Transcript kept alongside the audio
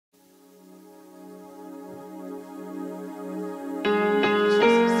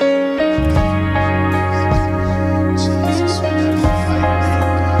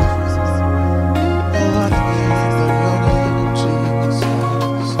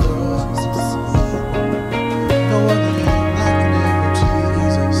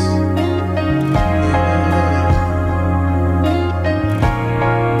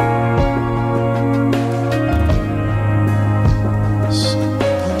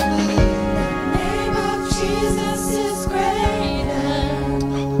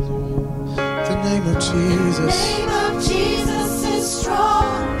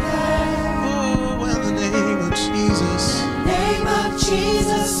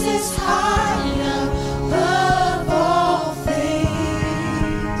is high above all things.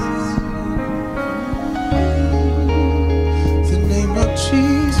 The name of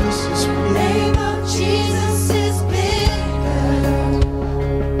Jesus is The big. name of Jesus is bigger.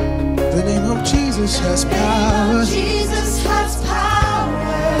 The name of Jesus has The name power. of Jesus has power.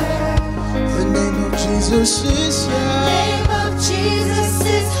 The name of Jesus is The name of Jesus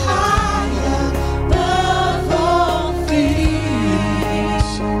is high above all things.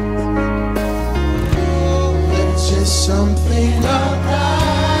 There's just something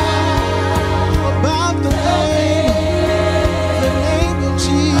about the name of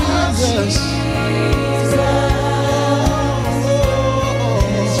Jesus.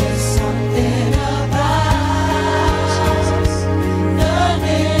 There's just something about the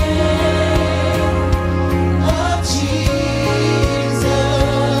name of Jesus.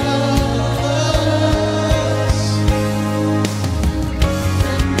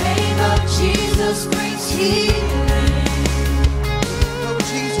 The name of Jesus brings healing. Oh,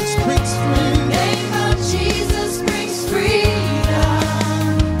 Jesus brings The freedom. name of Jesus brings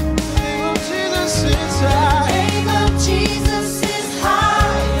freedom. The name of Jesus is The high. name of Jesus is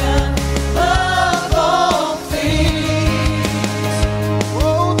high above all things.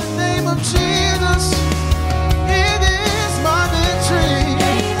 Oh, the name of Jesus, it is my victory. The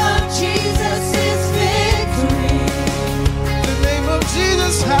name of Jesus is victory. The name of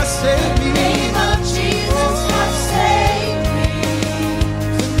Jesus has saved The me. name of Jesus has saved me.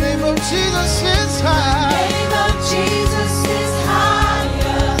 The name of Jesus is The high. name of Jesus is high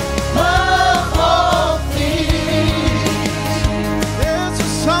above all things. There's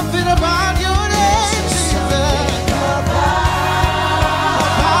just something about your name, Jesus.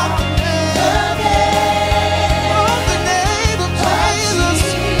 About the name, The name oh, the name of Jesus.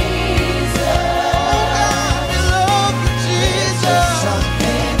 Jesus. God, we love you, Jesus.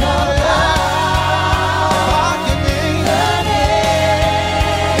 Something About your name,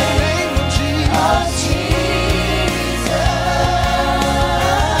 the the name of Jesus. of Jesus.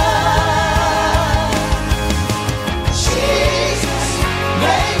 Jesus,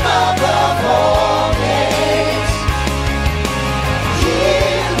 name above all names.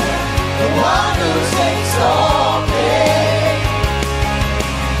 Healer, the one who takes all pain.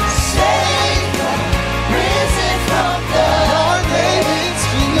 Savior, risen from the Your name grave. is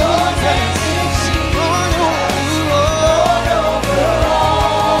Your Jesus. name is Jesus. Lord, Lord over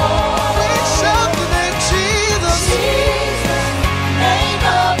all. we shout the name Jesus. Jesus, name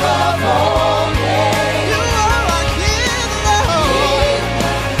above all names. You are our healer.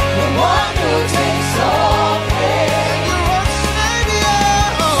 The one who takes all pain. You are Savior.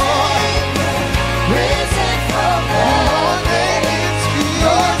 Risen from the Your name grave. is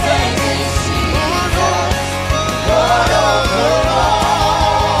Your Jesus. name is Jesus. Lord, Lord over all.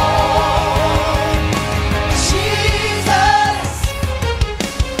 Jesus,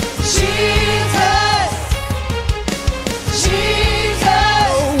 Jesus, Jesus.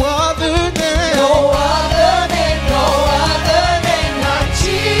 no other name. No other name like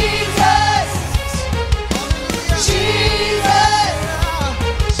Jesus. Jesus,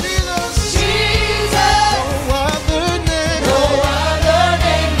 Jesus. Jesus. No other name.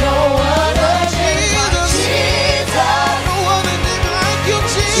 No other name like Jesus. No other name like you,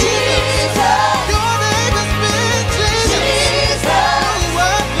 Jesus. Jesus. Your name is big, Jesus. Jesus. No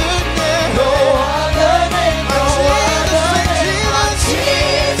other name. No other name like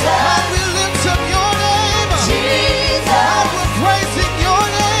Jesus. How we lift up your name. How Jesus. we're praising your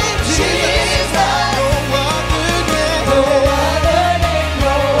name, Jesus. Jesus. No other name. No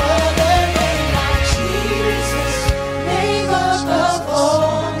other name like Jesus. Name above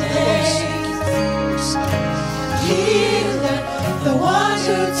all names. Healer, the one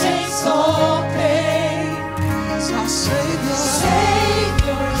who takes all pain. Our Savior.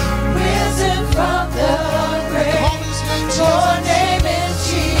 Savior, risen from the grave. Call his name Your Jesus. name is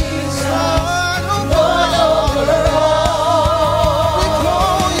Jesus. Lord, Lord over we all.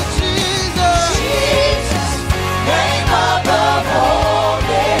 call you Jesus. Jesus, name above all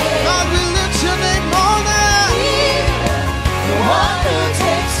names. God, we lift your name on high. The one who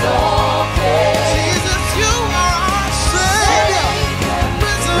takes all pain. Jesus, you are our Savior.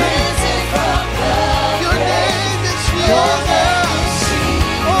 Risen. Risen from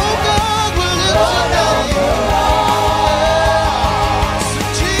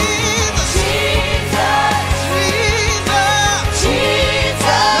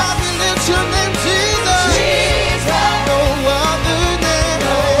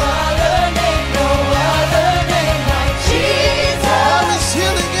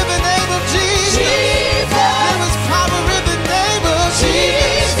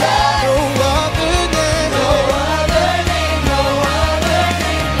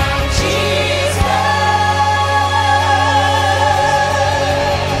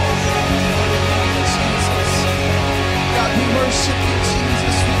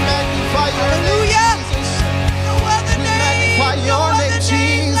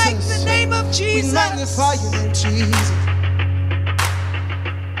magnify your name, Jesus.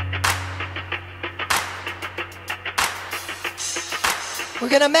 We're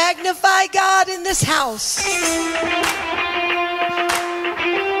going to magnify God in this house.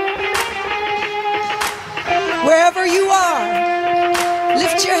 Wherever you are,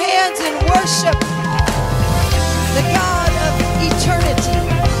 lift your hands and worship the God of eternity.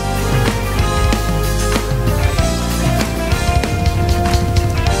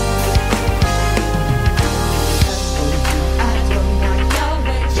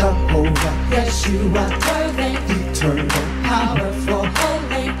 Jehovah, yes, you are worthy, eternal, powerful,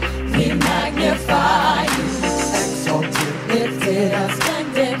 holy. We magnify you, exalted, lifted up,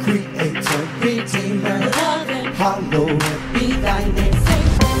 splendid, creator, redeemer, loving, hallowed be thy name.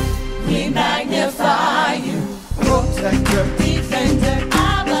 We magnify you, protector, defender,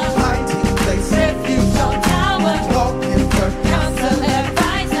 Abba, hiding place, refuge, on tower, lawgiver, counsel,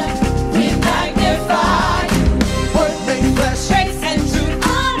 advisor. We magnify you, word made flesh, grace and truth,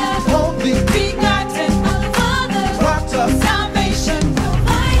 honor, holy, begotten of the Father, rock of salvation,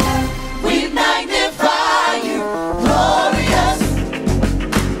 provider. We magnify you, glorious,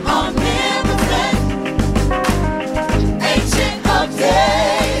 omnipotent, ancient of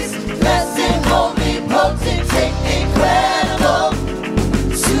days, blessed, holy, potentate, incredible,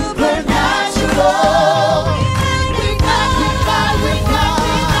 supernatural.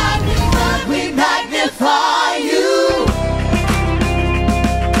 We magnify you.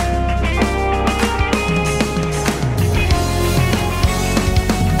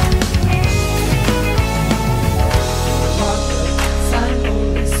 Father, Son,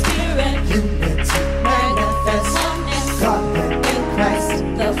 Holy Spirit, unity, manifest oneness, Godhead in Christ,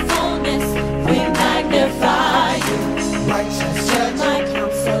 the fullness. We magnify you, righteous judge, my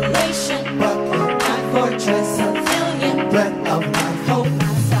consolation, buckler, my fortress, a million, bread of life, hope,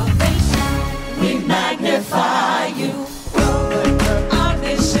 my salvation. We magnify you,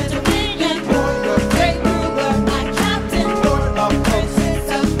 omniscient, dominion, great ruler, my captain, Lord of hosts,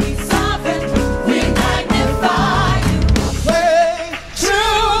 of sovereign. We magnify you, way,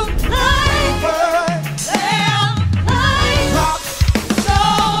 truth, life, lamb, light, rock,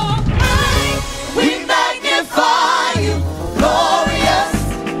 soul, light. We magnify you, glorious,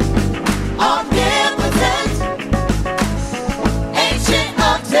 omnipotent, ancient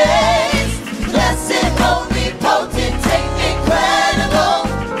of days, blessed, holy, potentate, incredible,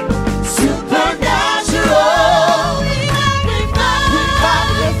 supernatural.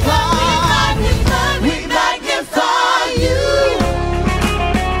 We magnify you.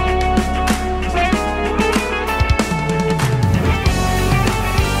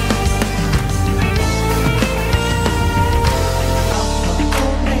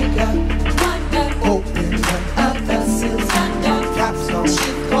 Omega, wonder, opener of the seals, thunder, capstone,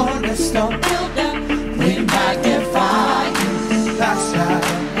 chief cornerstone, builder. We magnify you, last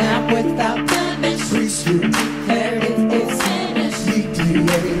shadow, lamb without blemish, priesthood, declared it is finished,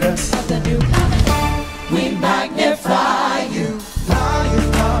 mediator of the new covenant. We magnify you,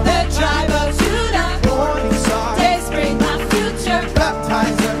 lion of the tribe of Judah, morning star, day spring, my future,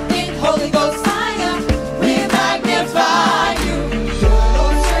 baptizer in Holy Ghost fire. We magnify you, good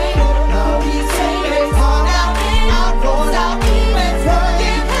old straight, no peace haters, now in our road, out even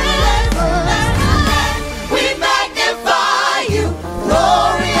forgive heaven. We magnify you,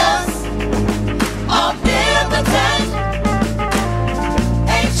 glorious, omnipotent,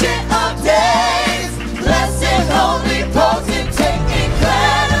 ancient of days, blessed, holy, potentate,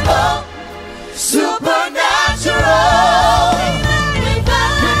 incredible, supernatural.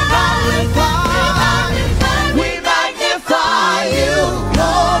 We magnify you,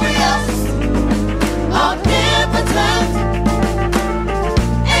 glorious, omnipotent,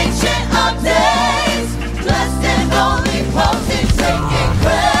 ancient of days, blessed, holy, potentate,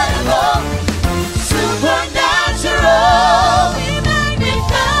 incredible, supernatural. We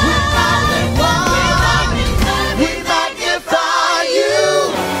magnify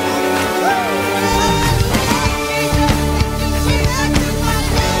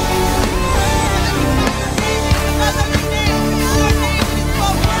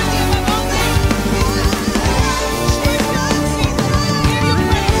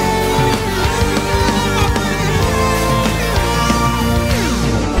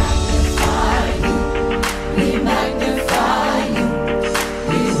you. We magnify you.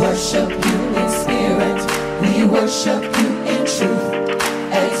 We worship you in spirit. We worship you in truth.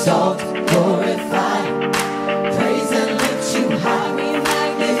 Exalt, glorify, praise and lift you high. We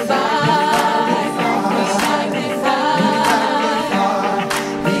magnify.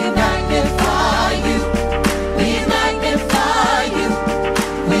 We magnify you. We magnify you.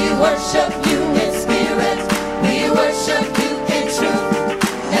 We worship you in spirit.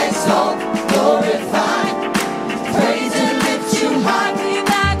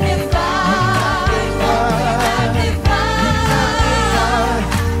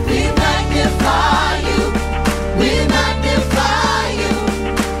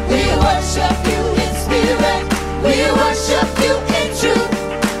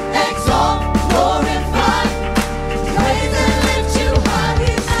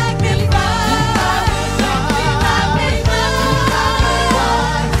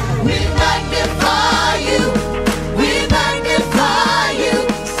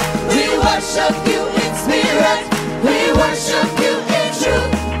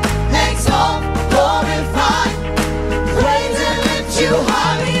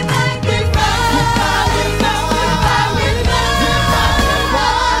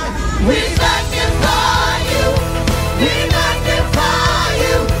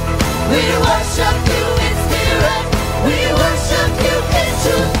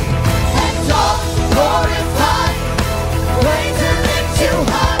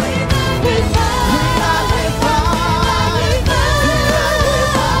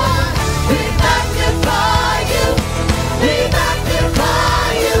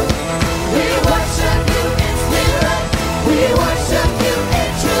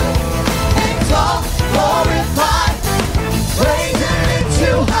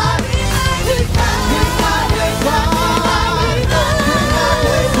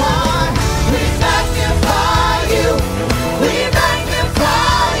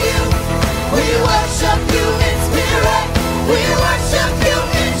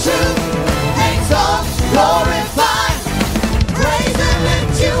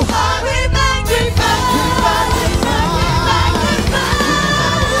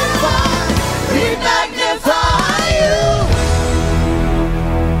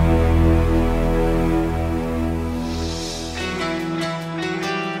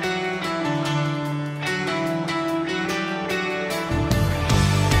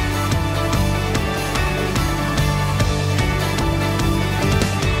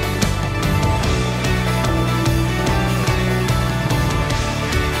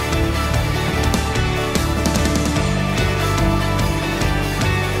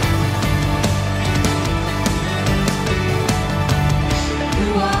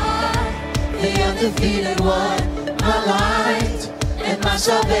 undefeated one, my light and my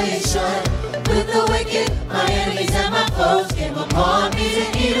salvation. With the wicked, my enemies and my foes came upon me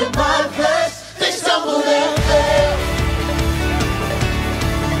to eat of my flesh. They stumbled and fell.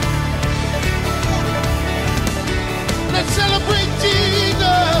 Let's celebrate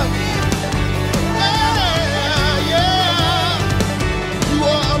Jesus. Yeah, yeah. You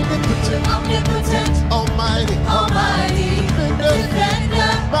are omnipotent, Omnipotent, almighty, almighty,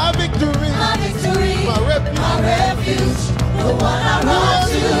 defender, my victory, my victory, my refuge. my refuge, the one I run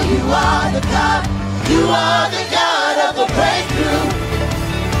to. You are the God, you are the God of the breakthrough.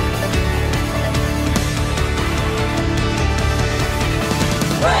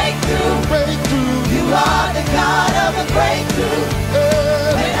 Breakthrough, Breakthrough. you are the God of the breakthrough.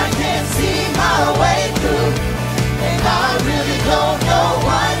 When I can't see my way through, and I really don't know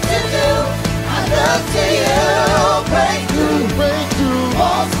what to do, I look to you. Breakthrough, Breakthrough.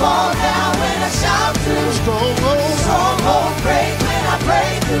 walls fall down when I shout through. Stronghold. Strongholds break when I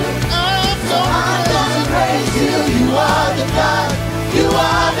break through. I'm I'm gonna praise you. You are the God. You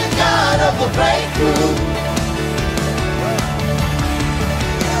are the God of the breakthrough.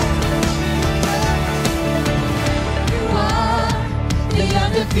 You are the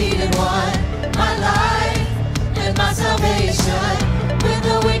undefeated one, my life and my salvation. With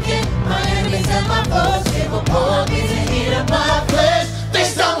the wicked, my enemies and my foes came upon me to eat of my flesh. They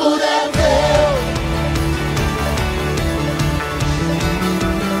stumbled and fell.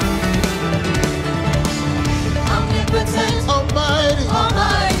 Omnipotent, almighty,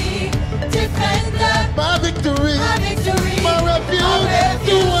 almighty, defender, my victory, my victory, my refuge,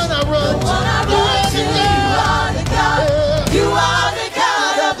 the one I run the one I to. run to. You are the God, Yeah. you are the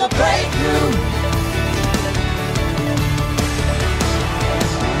God of the breakthrough.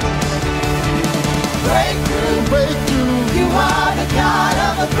 Breakthrough, Breakthrough. you are the God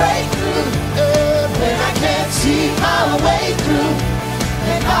of the breakthrough. When I can't see my way through,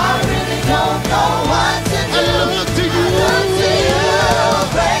 and I really don't know what to I do, look to you. I look to you.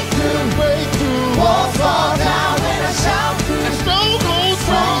 Breakthrough, Breakthrough. walls fall down when I shout through. And strongholds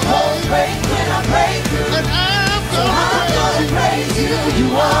Strongholds break. break when I break through. And I'm I'm gonna gonna praise you. praise you. You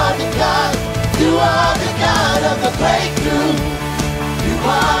are the God. You are the God of the breakthrough. You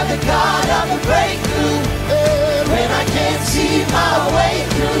are the God of the breakthrough. When I can't see my way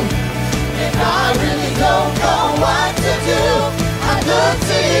through, and I really don't know what to do, I look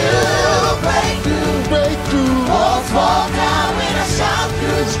to you. Breakthrough, Breakthrough. walls fall down when I shout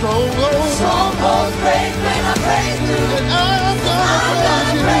through. Strongholds. Strongholds break when I break through. And I'm I'm gonna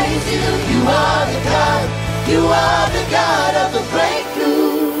gonna praise you. praise you. You are the God. You are the God of the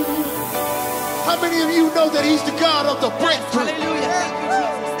breakthrough. How many of you know that he's the God of the breakthrough? Hallelujah. Thank you,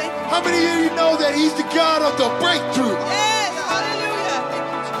 Jesus. Thank you. How many of you know that he's the God of the breakthrough? Yes. Hallelujah. Thank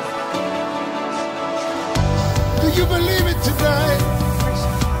you, Jesus. Do you believe it tonight?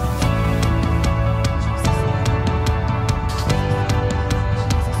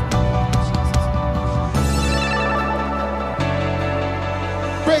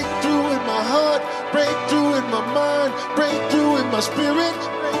 Breakthrough in my heart, breakthrough in my mind, breakthrough in my spirit,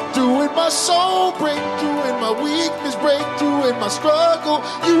 breakthrough in my soul, breakthrough in my weakness, breakthrough in my struggle.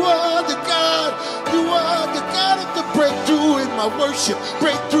 You are the God, you are the God of the breakthrough in my worship,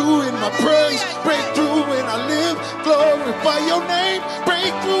 breakthrough in my praise, breakthrough when I live, glorify your name,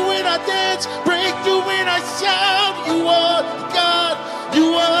 breakthrough when I dance, breakthrough when I shout. You are the God, you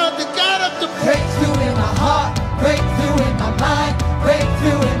are the God of the Breakthrough in my heart, breakthrough in my mind,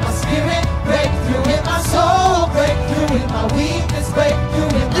 breakthrough in my spirit, breakthrough in my soul, breakthrough in my weakness,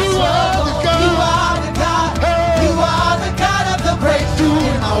 breakthrough in my You are the struggle. God. You are the God. Hey. You are the God of the breakthrough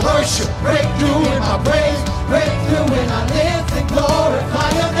in my worship, breakthrough in my praise, breakthrough when I live and glorify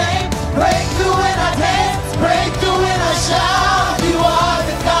your name, breakthrough when I dance, breakthrough when I shout. You are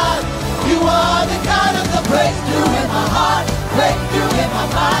the God. You are the God of the breakthrough in my heart, breakthrough in my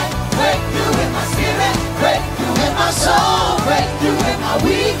mind, breakthrough in my spirit, breakthrough in my soul, breakthrough in my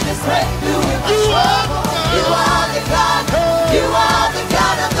weakness, breakthrough in my struggle. You are the God. You are the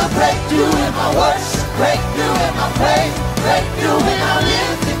God of the breakthrough in my worship, breakthrough in my praise, breakthrough when I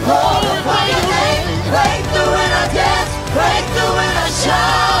live and glorify your name, breakthrough when I dance, breakthrough when I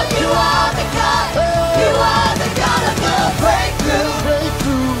shout. You are the God. You are the God of the breakthrough.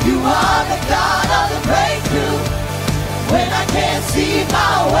 breakthrough. You are the God of the breakthrough. When I can't see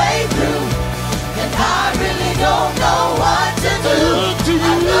my way through, and I really don't know what to do,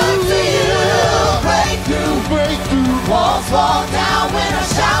 I look to you. Breakthrough, Breakthrough. walls fall down when I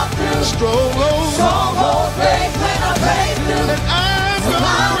shout through. Strongholds. Strongholds break when I break through. And I'm So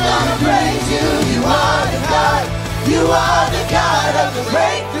I'm gonna gonna praise you. You are the God. You are the God of the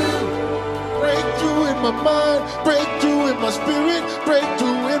breakthrough. breakthrough. my mind, breakthrough in my spirit,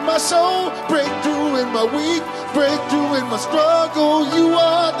 breakthrough in my soul, breakthrough in my weak, breakthrough in my struggle. You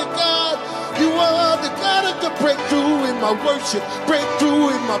are the God. You are the God of the breakthrough in my worship, breakthrough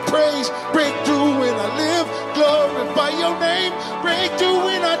in my praise, breakthrough when I live, glorify your name, breakthrough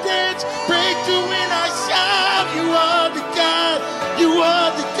when I dance, breakthrough when I shout. You are the God. You are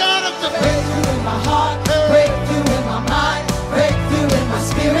the God of the breakthrough in my heart, breakthrough in my mind, breakthrough in my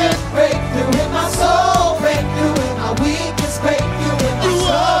spirit, breakthrough in my soul, breakthrough in my weakness, breakthrough in my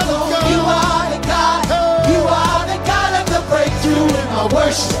struggle. You are the God. You are the God of the breakthrough in my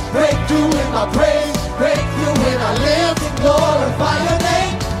worship, breakthrough in my praise, breakthrough when I live and glorify your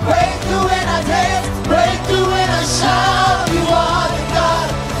name, breakthrough when I dance, breakthrough when I shout. You are the God.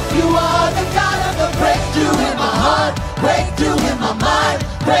 You are the God of the breakthrough in my heart, breakthrough in my mind,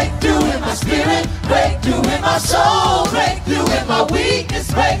 breakthrough in my spirit, breakthrough in my soul, breakthrough in my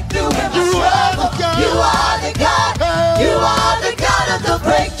weakness, breakthrough in my struggle. You are the God. You are the God of the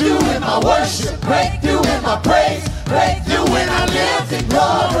breakthrough in my worship, breakthrough in my praise, breakthrough when I live and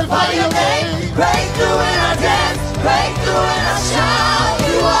glorify your name, breakthrough when I dance, breakthrough when I shout.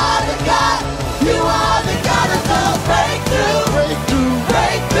 You are the God. You are the God of the breakthrough. Breakthrough.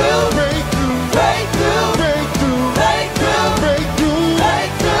 Breakthrough. Breakthrough. Breakthrough. Breakthrough. Breakthrough. Breakthrough.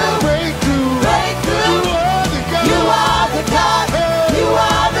 Breakthrough. Breakthrough. Breakthrough. You are the God. You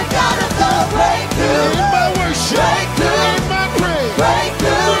are the God of the breakthrough. In my worship. Breakthrough. In my praise.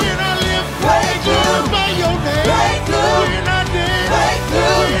 Breakthrough. When I live. Breakthrough. By your name. Breakthrough. When I dance.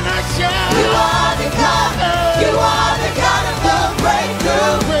 Breakthrough. When I shout. You are the God. You are the God of the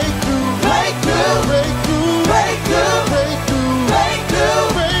breakthrough. Breakthrough. Breakthrough. Breakthrough. Breakthrough. Breakthrough.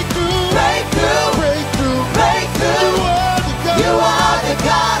 Breakthrough. Breakthrough. Breakthrough. Breakthrough. Breakthrough. You are the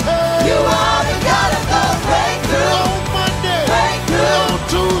God. You are the God of the breakthrough. On Monday. Breakthrough. On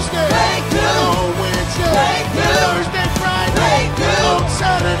Tuesday. Breakthrough. On Wednesday. Breakthrough. Thursday, Friday. Breakthrough. On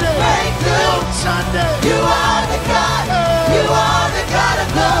Saturday. Breakthrough. On Sunday. You are the God. You are the God of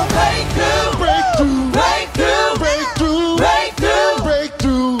the breakthrough. Breakthrough. Breakthrough. Breakthrough.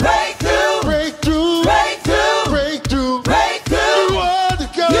 Breakthrough. Breakthrough. Breakthrough. Breakthrough. Breakthrough. Breakthrough. Breakthrough. You are the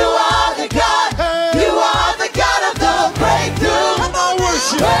God. You are the God. You are the God of the breakthrough. Come on,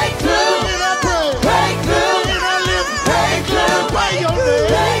 worship. Breakthrough. When I pray. Breakthrough. When I live. Breakthrough. By your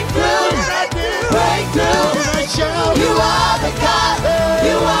name. Breakthrough. When I dance. Breakthrough. When I shout. You are the God.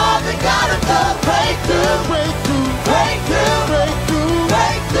 You are the God of the breakthrough. Breakthrough. Breakthrough. Breakthrough.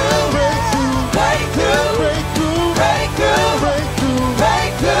 Breakthrough. Breakthrough. Breakthrough. Breakthrough. Breakthrough.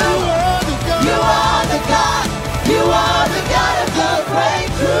 Breakthrough. You are the God. You are the God of the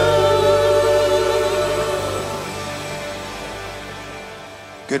breakthrough.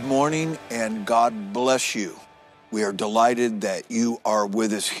 Good morning and God bless you. We are delighted that you are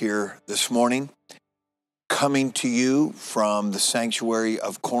with us here this morning, coming to you from the sanctuary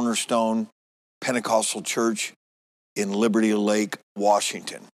of Cornerstone Pentecostal Church in Liberty Lake,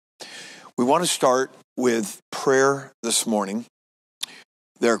 Washington. We want to start with prayer this morning.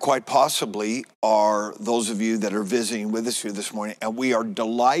 There quite possibly are those of you that are visiting with us here this morning, and we are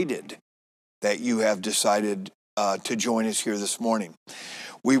delighted that you have decided to join us here this morning.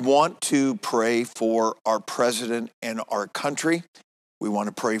 We want to pray for our president and our country. We want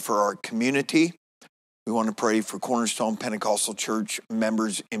to pray for our community. We want to pray for Cornerstone Pentecostal Church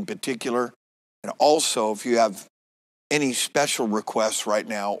members in particular. And also, if you have any special requests right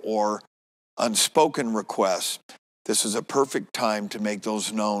now or unspoken requests, this is a perfect time to make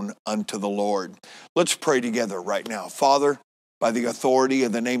those known unto the Lord. Let's pray together right now. Father, by the authority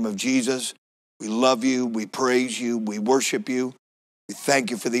of the name of Jesus, we love you, we praise you, we worship you. We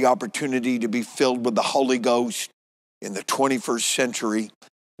thank you for the opportunity to be filled with the Holy Ghost in the 21st century.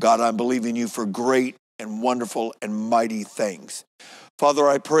 God, I believe in you for great and wonderful and mighty things. Father,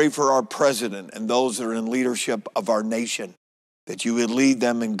 I pray for our president and those that are in leadership of our nation, that you would lead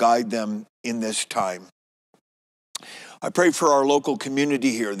them and guide them in this time. I pray for our local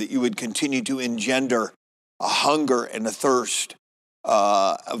community here, that you would continue to engender a hunger and a thirst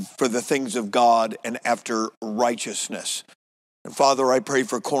for the things of God and after righteousness. And Father, I pray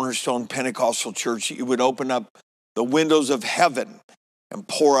for Cornerstone Pentecostal Church, that you would open up the windows of heaven and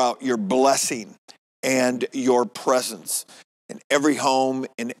pour out your blessing and your presence in every home,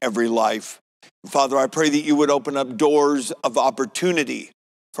 in every life. And Father, I pray that you would open up doors of opportunity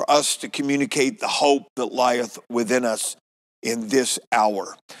for us to communicate the hope that lieth within us in this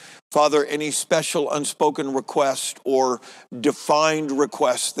hour. Father, any special unspoken requests or defined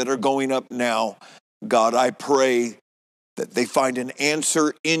requests that are going up now, God, I pray that they find an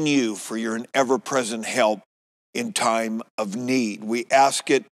answer in you, for you're an ever-present help in time of need. We ask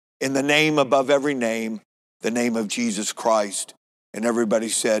it in the name above every name, the name of Jesus Christ. And everybody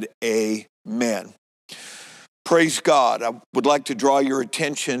said, amen. Praise God. I would like to draw your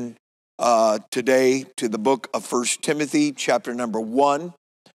attention today to the book of 1 Timothy, chapter number 1.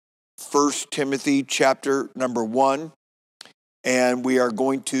 1 Timothy, chapter number 1. And we are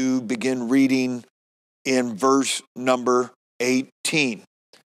going to begin reading in verse number 18.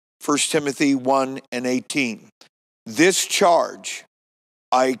 1 Timothy 1 and 18. This charge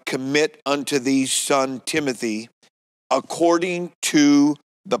I commit unto thee, son Timothy, according to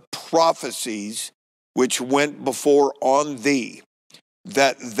the prophecies which went before on thee,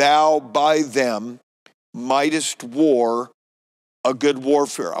 that thou by them mightest war a good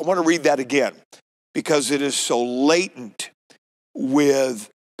warfare. I want to read that again because it is so latent with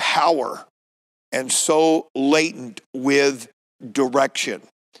power and so latent with direction.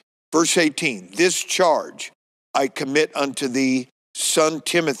 Verse 18, this charge I commit unto thee, son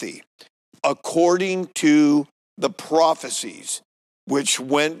Timothy, according to the prophecies which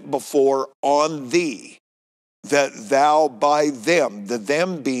went before on thee, that thou by them, the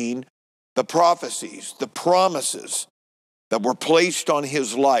them being the prophecies, the promises that were placed on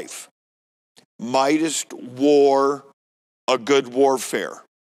his life, mightest war a good warfare.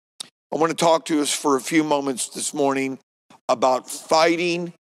 I want to talk to us for a few moments this morning about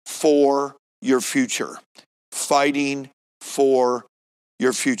fighting for your future. Fighting for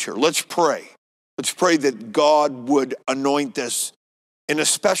your future. Let's pray. Let's pray that God would anoint us in a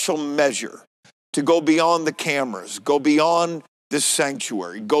special measure to go beyond the cameras, go beyond this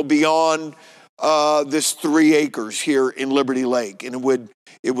sanctuary, go beyond this 3 acres here in Liberty Lake, and it would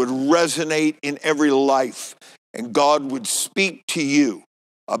resonate in every life, and God would speak to you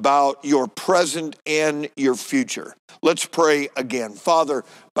about your present and your future. Let's pray again. Father,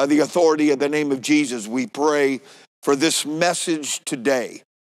 by the authority of the name of Jesus, we pray for this message today,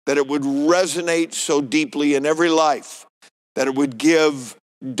 that it would resonate so deeply in every life, that it would give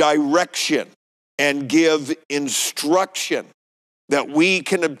direction and give instruction, that we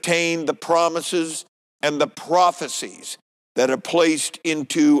can obtain the promises and the prophecies that are placed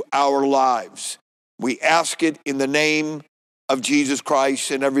into our lives. We ask it in the name of Jesus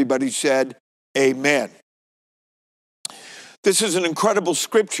Christ, and everybody said, amen. This is an incredible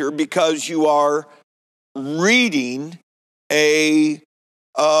scripture because you are reading a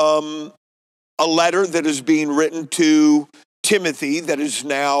letter that is being written to Timothy, that is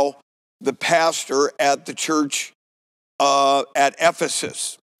now the pastor at the church at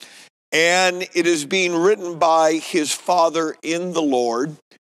Ephesus. And it is being written by his father in the Lord,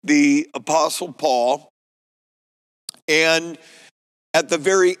 the Apostle Paul. And at the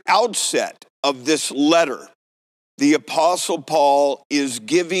very outset of this letter, the Apostle Paul is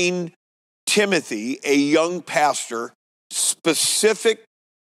giving Timothy, a young pastor, specific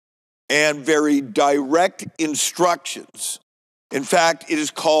and very direct instructions. In fact, it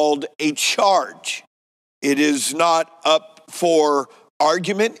is called a charge. It is not up for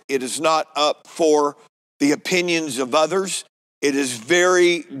argument. It is not up for the opinions of others. It is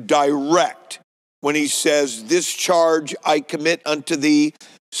very direct when he says, this charge I commit unto thee,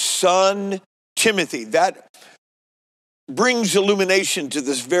 son Timothy. That brings illumination to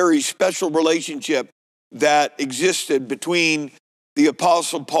this very special relationship that existed between the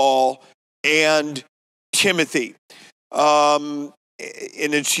Apostle Paul and Timothy. And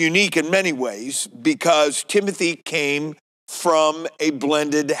it's unique in many ways because Timothy came from a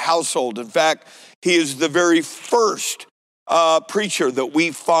blended household. In fact, he is the very first preacher that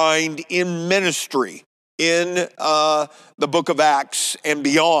we find in ministry in the book of Acts and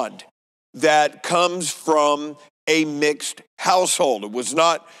beyond that comes from a mixed household. It was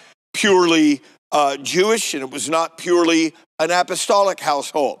not purely Jewish, and it was not purely an apostolic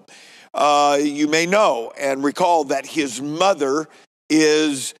household. You may know and recall that his mother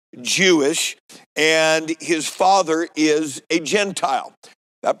is Jewish and his father is a Gentile.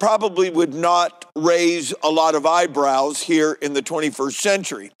 That probably would not raise a lot of eyebrows here in the 21st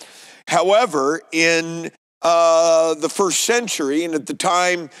century. However, in the first century, and at the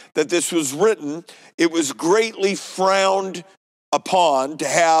time that this was written, it was greatly frowned upon to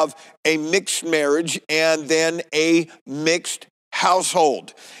have a mixed marriage and then a mixed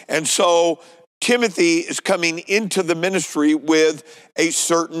household. And so Timothy is coming into the ministry with a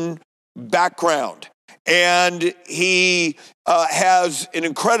certain background. And he has an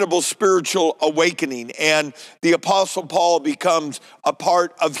incredible spiritual awakening. And the Apostle Paul becomes a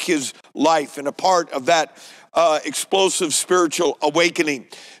part of his life and a part of that explosive spiritual awakening,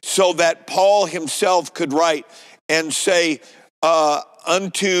 so that Paul himself could write and say,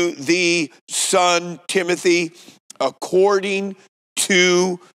 unto thee, son Timothy, according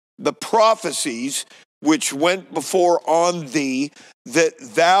to the prophecies which went before on thee, that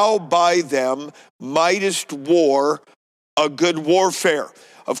thou by them mightest war a good warfare.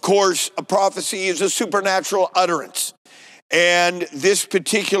 Of course, a prophecy is a supernatural utterance. And this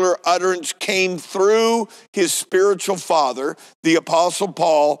particular utterance came through his spiritual father, the Apostle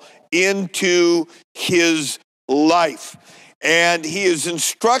Paul, into his life. And he is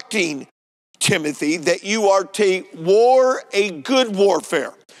instructing Timothy that you are to war a good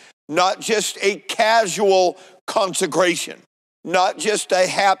warfare, not just a casual consecration, not just a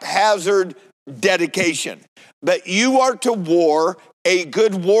haphazard dedication, but you are to war a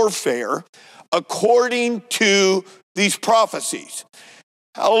good warfare according to these prophecies.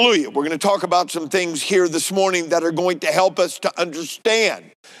 Hallelujah. We're going to talk about some things here this morning that are going to help us to understand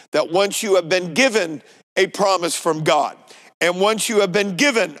that once you have been given a promise from God, and once you have been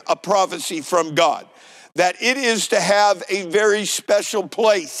given a prophecy from God, that it is to have a very special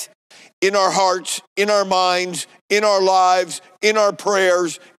place in our hearts, in our minds, in our lives, in our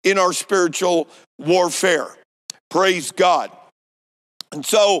prayers, in our spiritual warfare. Praise God. And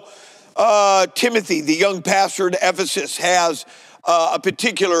so Timothy, the young pastor at Ephesus, has a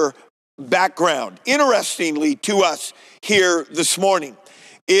particular background. Interestingly to us here this morning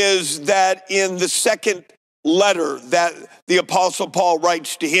is that in the second letter that the Apostle Paul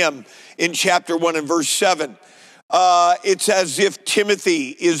writes to him in chapter 1 and verse 7, it's as if Timothy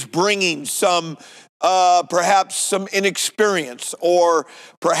is bringing some perhaps some inexperience, or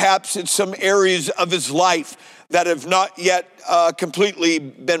perhaps it's some areas of his life that have not yet completely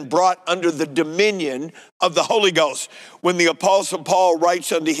been brought under the dominion of the Holy Ghost. When the Apostle Paul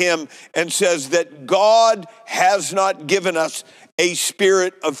writes unto him and says that God has not given us a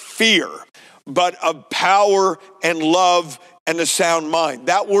spirit of fear, but of power and love and a sound mind.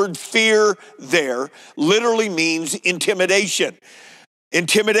 That word fear there literally means intimidation.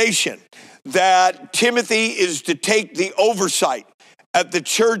 Intimidation. That Timothy is to take the oversight at the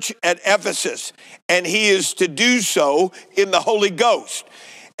church at Ephesus, and he is to do so in the Holy Ghost.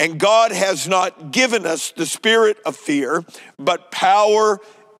 And God has not given us the spirit of fear, but power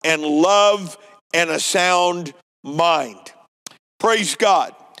and love and a sound mind. Praise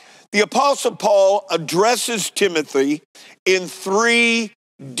God. The Apostle Paul addresses Timothy in three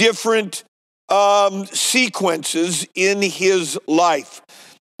different sequences in his life.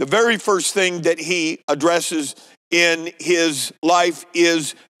 The very first thing that he addresses in his life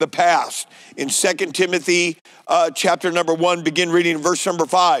is the past. In 2 Timothy chapter number 1, begin reading in verse number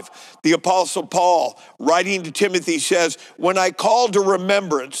 5. The Apostle Paul, writing to Timothy, says, "When I call to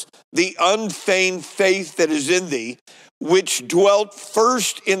remembrance the unfeigned faith that is in thee, which dwelt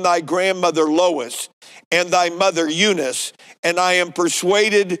first in thy grandmother Lois and thy mother Eunice, and I am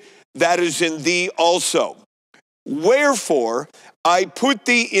persuaded that is in thee also. Wherefore I put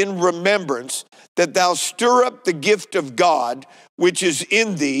thee in remembrance that thou stir up the gift of God which is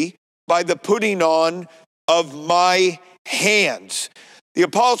in thee by the putting on of my hands." The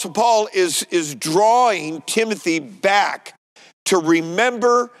Apostle Paul is drawing Timothy back to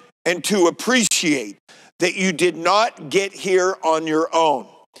remember and to appreciate that you did not get here on your own.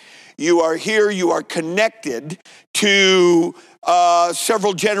 You are here, you are connected to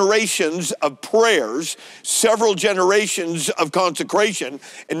several generations of prayers, several generations of consecration,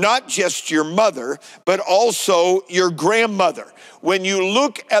 and not just your mother, but also your grandmother. When you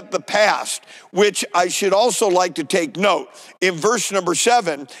look at the past, which I should also like to take note, in verse number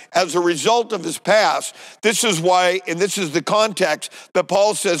 7, as a result of his past, this is why, and this is the context that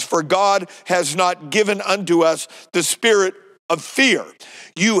Paul says, "For God has not given unto us the spirit of fear."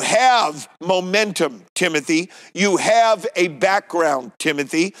 You have momentum, Timothy. You have a background,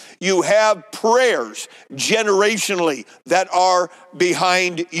 Timothy. You have prayers generationally that are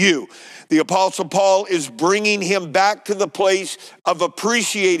behind you. The Apostle Paul is bringing him back to the place of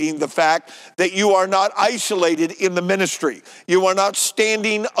appreciating the fact that you are not isolated in the ministry. You are not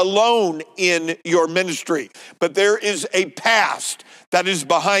standing alone in your ministry, but there is a past that is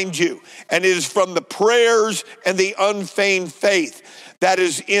behind you, and it is from the prayers and the unfeigned faith that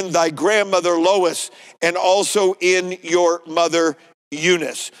is in thy grandmother Lois and also in your mother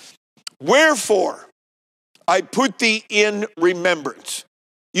Eunice. Wherefore I put thee in remembrance.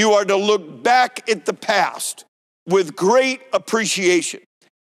 You are to look back at the past with great appreciation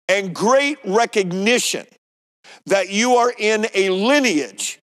and great recognition that you are in a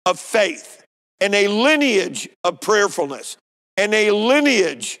lineage of faith and a lineage of prayerfulness and a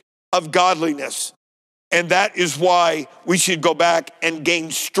lineage of godliness. And that is why we should go back and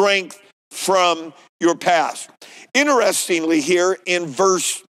gain strength from your past. Interestingly, here in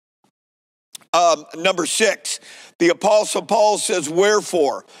verse number 6, the Apostle Paul says,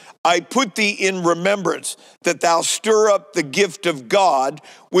 "Wherefore I put thee in remembrance that thou stir up the gift of God,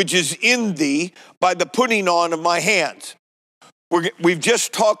 which is in thee by the putting on of my hands. We've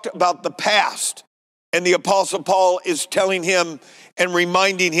just talked about the past, and the Apostle Paul is telling him and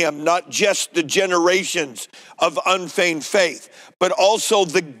reminding him not just the generations of unfeigned faith, but also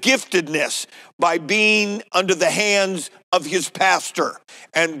the giftedness by being under the hands of his pastor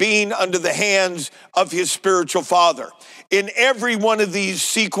and being under the hands of his spiritual father. In every one of these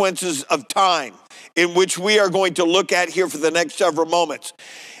sequences of time in which we are going to look at here for the next several moments,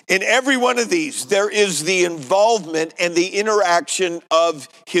 in every one of these, there is the involvement and the interaction of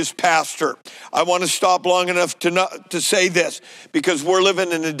his pastor. I want to stop long enough to say this, because we're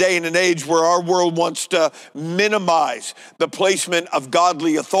living in a day and an age where our world wants to minimize the placement of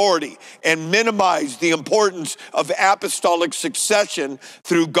godly authority and minimize the importance of apostolic succession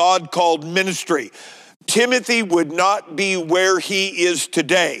through God-called ministry. Timothy would not be where he is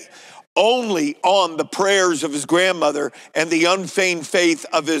today only on the prayers of his grandmother and the unfeigned faith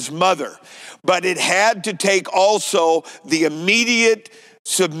of his mother. But it had to take also the immediate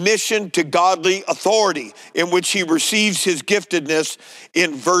submission to godly authority in which he receives his giftedness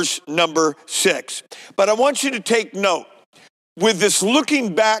in verse number 6. But I want you to take note, with this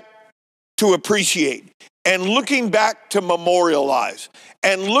looking back to appreciate and looking back to memorialize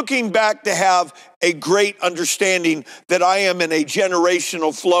and looking back to have a great understanding that I am in a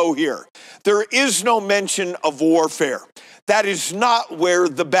generational flow here. There is no mention of warfare. That is not where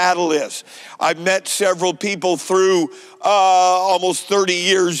the battle is. I've met several people through almost 30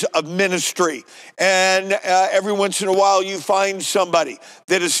 years of ministry. And every once in a while you find somebody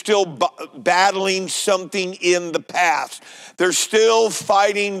that is still battling something in the past. They're still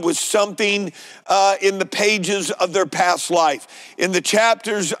fighting with something in the pages of their past life, in the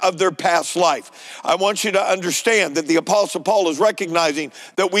chapters of their past life. I want you to understand that the Apostle Paul is recognizing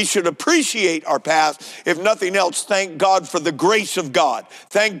that we should appreciate our past. If nothing else, thank God for the grace of God.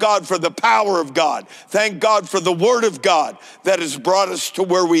 Thank God for the power of God. Thank God for the word of God that has brought us to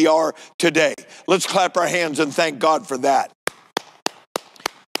where we are today. Let's clap our hands and thank God for that.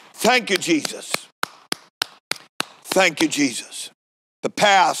 Thank you, Jesus. Thank you, Jesus. The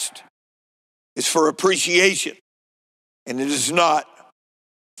past is for appreciation, and it is not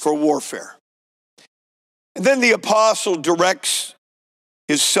for warfare. And then the apostle directs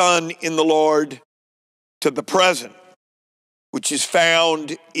his son in the Lord to the present, which is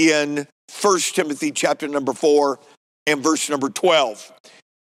found in 1 Timothy chapter number 4 and verse number 12,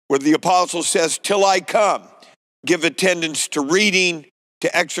 where the apostle says, till I come, give attendance to reading,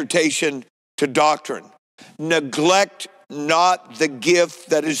 to exhortation, to doctrine. Neglect not the gift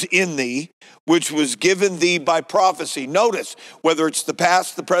that is in thee, which was given thee by prophecy. Notice, whether it's the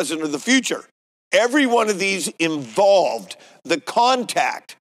past, the present, or the future, every one of these involved the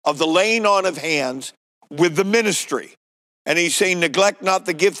contact of the laying on of hands with the ministry. And he's saying, neglect not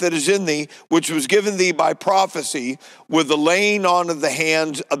the gift that is in thee, which was given thee by prophecy, with the laying on of the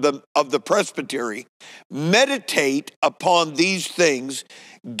hands of the presbytery. Meditate upon these things,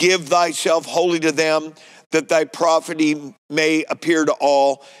 give thyself wholly to them, that thy profiting may appear to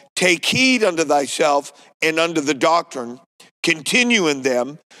all. Take heed unto thyself and unto the doctrine. Continue in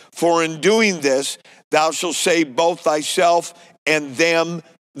them, for in doing this thou shalt save both thyself and them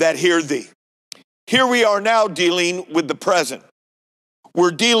that hear thee. Here we are now dealing with the present.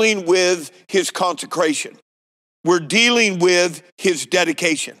 We're dealing with his consecration. We're dealing with his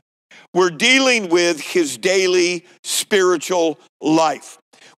dedication. We're dealing with his daily spiritual life.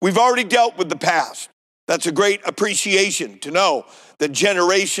 We've already dealt with the past. That's a great appreciation to know that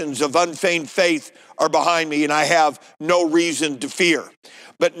generations of unfeigned faith are behind me and I have no reason to fear.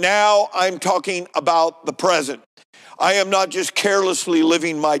 But now I'm talking about the present. I am not just carelessly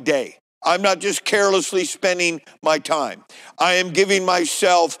living my day. I'm not just carelessly spending my time. I am giving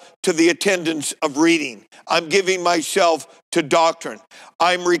myself to the attendance of reading. I'm giving myself to doctrine.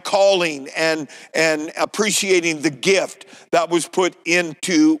 I'm recalling and appreciating the gift that was put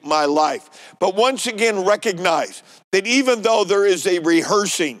into my life. But once again, recognize that even though there is a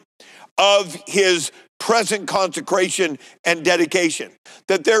rehearsing of his present consecration and dedication,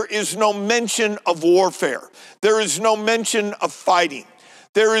 that there is no mention of warfare. There is no mention of fighting.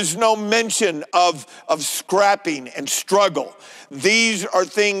 There is no mention of scrapping and struggle. These are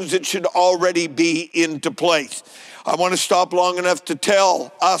things that should already be into place. I want to stop long enough to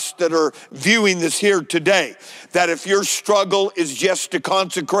tell us that are viewing this here today that if your struggle is just to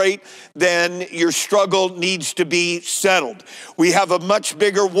consecrate, then your struggle needs to be settled. We have a much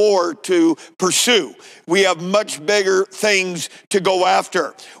bigger war to pursue. We have much bigger things to go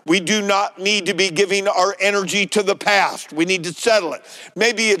after. We do not need to be giving our energy to the past. We need to settle it.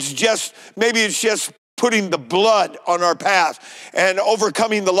 Maybe it's just putting the blood on our past and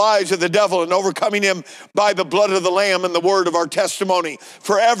overcoming the lies of the devil and overcoming him by the blood of the Lamb and the word of our testimony,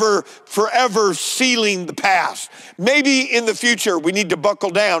 forever sealing the past. Maybe in the future we need to buckle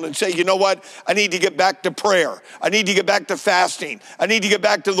down and say, you know what? I need to get back to prayer. I need to get back to fasting. I need to get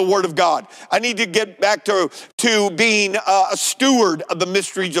back to the word of God. I need to get back to being a steward of the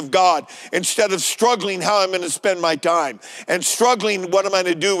mysteries of God instead of struggling how I'm going to spend my time and struggling what am I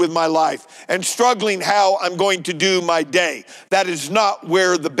going to do with my life and struggling how I'm going to do my day. That is not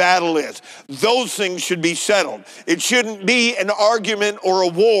where the battle is. Those things should be settled. It shouldn't be an argument or a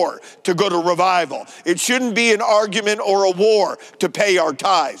war to go to revival. It shouldn't be an argument or a war to pay our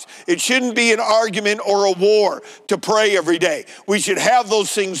tithes. It shouldn't be an argument or a war to pray every day. We should have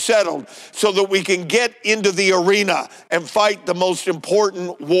those things settled so that we can get into the arena and fight the most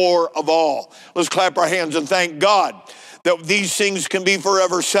important war of all. Let's clap our hands and thank God that these things can be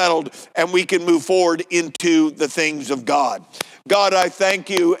forever settled and we can move forward into the things of God. God, I thank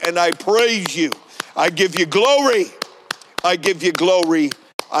you and I praise you. I give you glory. I give you glory.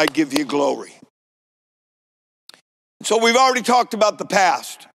 I give you glory. So we've already talked about the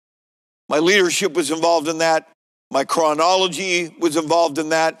past. My leadership was involved in that. My chronology was involved in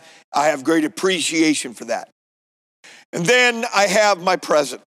that. I have great appreciation for that. And then I have my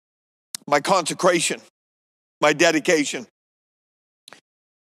present, my consecration, my dedication.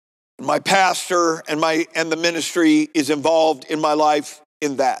 My pastor and the ministry is involved in my life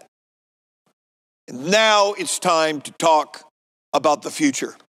in that. And now it's time to talk about the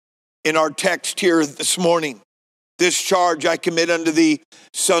future. In our text here this morning, this charge I commit unto thee,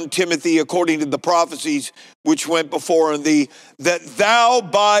 son Timothy, according to the prophecies which went before thee, that thou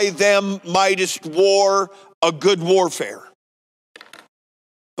by them mightest war a good warfare.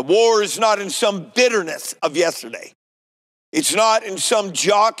 The war is not in some bitterness of yesterday. It's not in some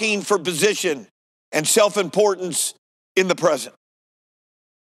jockeying for position and self-importance in the present.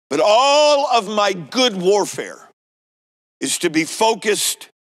 But all of my good warfare is to be focused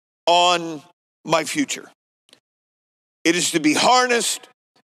on my future. It is to be harnessed.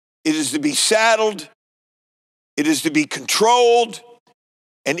 It is to be saddled. It is to be controlled.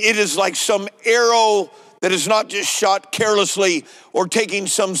 And it is like some arrow that is not just shot carelessly or taking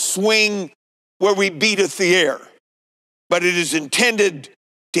some swing where we beateth the air, but it is intended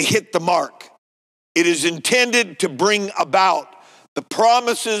to hit the mark. It is intended to bring about the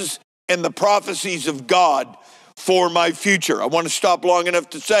promises and the prophecies of God for my future. I want to stop long enough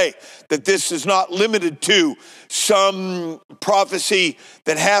to say that this is not limited to some prophecy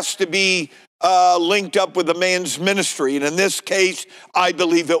that has to be linked up with a man's ministry. And in this case, I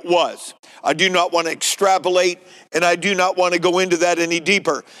believe it was. I do not want to extrapolate, and I do not want to go into that any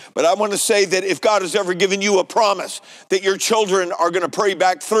deeper. But I want to say that if God has ever given you a promise that your children are going to pray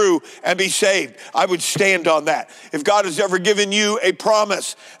back through and be saved, I would stand on that. If God has ever given you a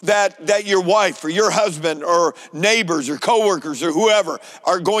promise that your wife or your husband or neighbors or coworkers or whoever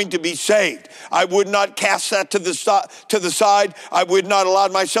are going to be saved, I would not cast that to the side. I would not allow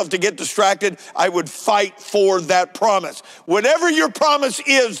myself to get distracted. I would fight for that promise. Whatever your promise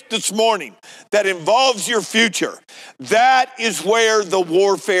is this morning that involves your future, that is where the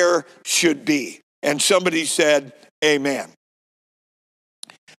warfare should be. And somebody said, amen.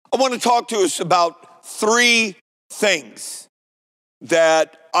 I want to talk to us about three things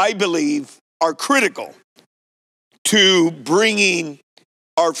that I believe are critical to bringing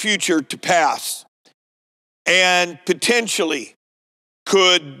our future to pass and potentially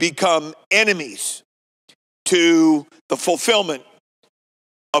could become enemies to the fulfillment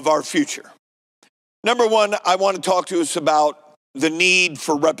of our future. Number one, I want to talk to us about the need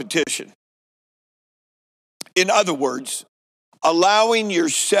for repetition. In other words, allowing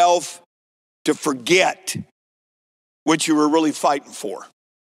yourself to forget what you were really fighting for.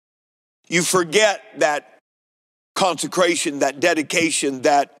 You forget that consecration, that dedication,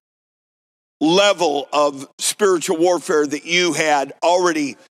 that level of spiritual warfare that you had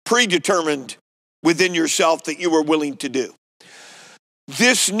already predetermined within yourself that you were willing to do.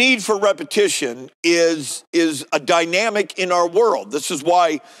 This need for repetition is a dynamic in our world. This is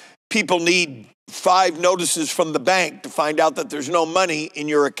why people need 5 notices from the bank to find out that there's no money in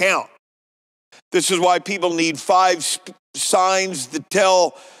your account. This is why people need 5 signs that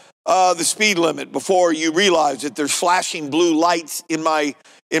tell the speed limit before you realize that there's flashing blue lights in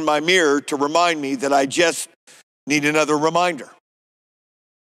my mirror to remind me that I just need another reminder.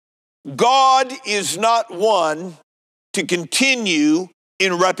 God is not one to continue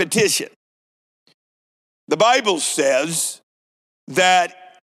in repetition. The Bible says that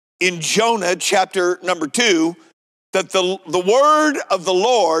in Jonah chapter number 2, that the word of the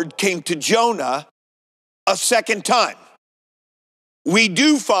Lord came to Jonah a second time. We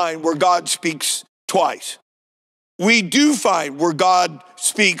do find where God speaks twice. We do find where God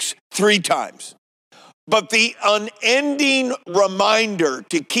speaks 3 times. But the unending reminder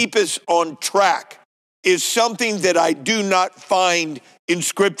to keep us on track is something that I do not find in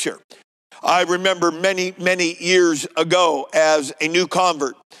Scripture. I remember many, many years ago as a new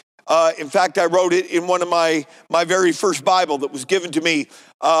convert. In fact, I wrote it in one of my very first Bible that was given to me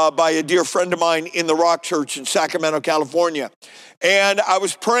by a dear friend of mine in the Rock Church in Sacramento, California. And I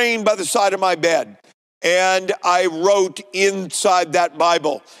was praying by the side of my bed. And I wrote inside that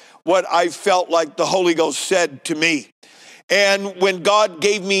Bible what I felt like the Holy Ghost said to me. And when God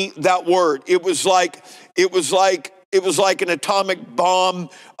gave me that word, it was like an atomic bomb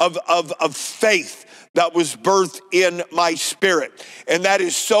of faith that was birthed in my spirit. And that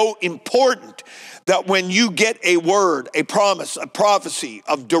is so important, that when you get a word, a promise, a prophecy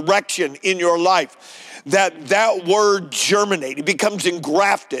of direction in your life, that word germinate. It becomes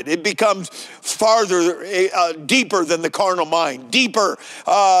engrafted. It becomes farther, deeper than the carnal mind, deeper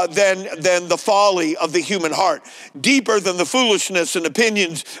than the folly of the human heart, deeper than the foolishness and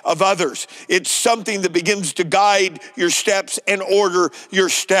opinions of others. It's something that begins to guide your steps and order your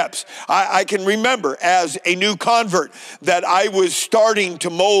steps. I can remember as a new convert that I was starting to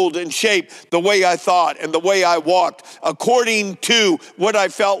mold and shape the way I thought and the way I walked according to what I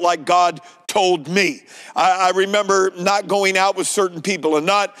felt like God told me. I remember not going out with certain people and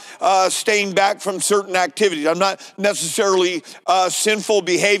not staying back from certain activities. I'm not necessarily sinful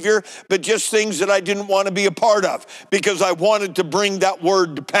behavior, but just things that I didn't want to be a part of because I wanted to bring that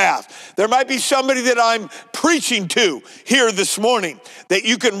word to pass. There might be somebody that I'm preaching to here this morning that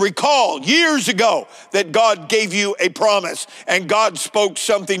you can recall years ago that God gave you a promise and God spoke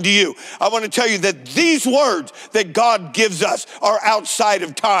something to you. I want to tell you that these words that God gives us are outside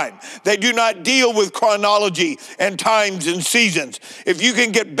of time. They do not deal with chronology and times and seasons. If you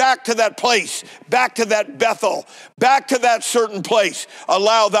can get back to that place, back to that Bethel, back to that certain place,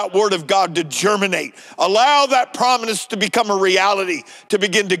 allow that word of God to germinate. Allow that promise to become a reality, to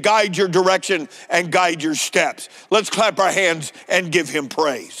begin to guide your direction and guide your steps. Let's clap our hands and give him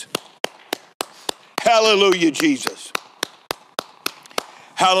praise. Hallelujah, Jesus.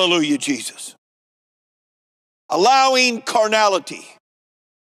 Hallelujah, Jesus. Allowing carnality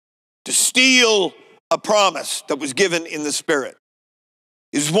to steal a promise that was given in the Spirit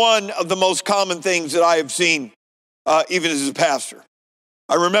is one of the most common things that I have seen even as a pastor.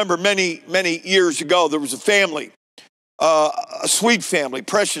 I remember many, many years ago, there was a family, a sweet family,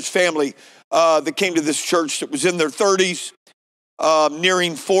 precious family that came to this church that was in their 30s,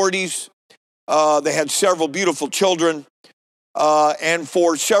 nearing 40s. They had several beautiful children. And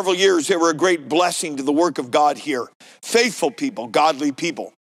for several years, they were a great blessing to the work of God here. Faithful people, godly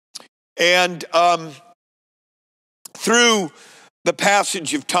people. And through the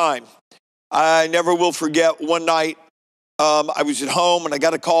passage of time, I never will forget one night I was at home and I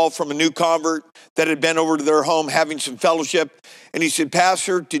got a call from a new convert that had been over to their home having some fellowship. And he said,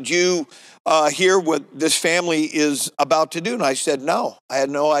 "Pastor, did you hear what this family is about to do?" And I said, "No, I had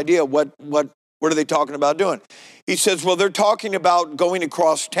no idea. What are they talking about doing?" He says, "Well, they're talking about going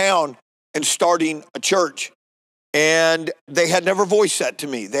across town and starting a church." And they had never voiced that to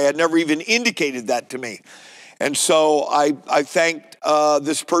me. They had never even indicated that to me. And so I thanked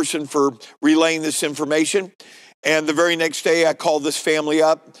this person for relaying this information. And the very next day, I called this family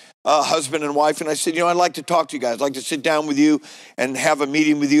up, husband and wife, and I said, I'd like to talk to you guys. I'd like to sit down with you and have a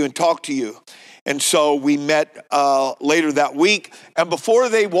meeting with you and talk to you. And so we met later that week. And before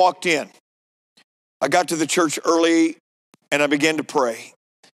they walked in, I got to the church early and I began to pray.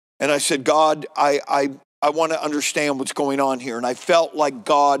 And I said, "God, I want to understand what's going on here." And I felt like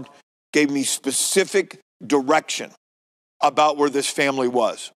God gave me specific direction about where this family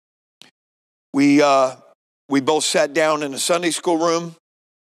was. We both sat down in a Sunday school room,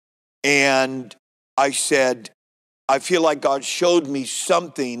 and I said, "I feel like God showed me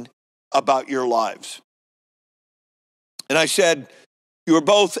something about your lives." And I said, "You were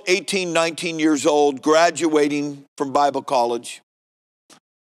both 18, 19 years old, graduating from Bible college.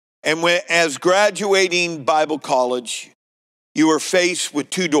 And as graduating Bible college, you were faced with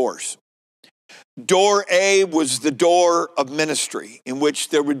 2 doors. Door A was the door of ministry, in which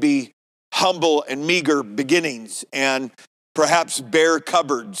there would be humble and meager beginnings and perhaps bare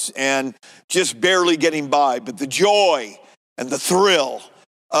cupboards and just barely getting by, but the joy and the thrill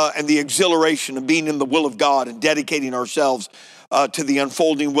and the exhilaration of being in the will of God and dedicating ourselves to the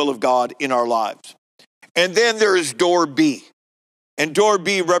unfolding will of God in our lives. And then there is door B. And door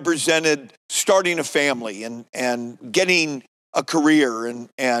B represented starting a family and getting a career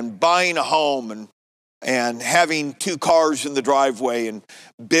and buying a home and having 2 cars in the driveway and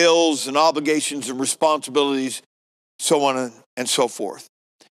bills and obligations and responsibilities, so on and so forth.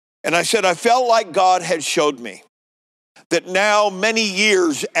 And I said, I felt like God had showed me that now, many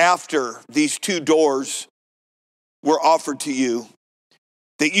years after these 2 doors were offered to you,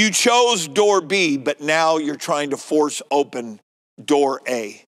 that you chose door B, but now you're trying to force open door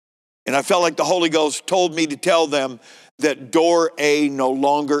A. And I felt like the Holy Ghost told me to tell them that door A no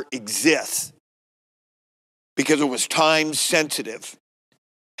longer exists because it was time sensitive.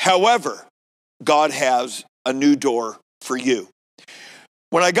 However, God has a new door for you.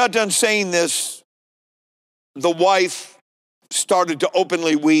 When I got done saying this, the wife started to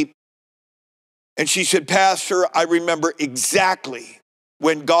openly weep. And she said, Pastor, I remember exactly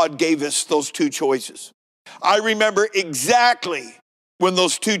when God gave us those 2 choices. I remember exactly when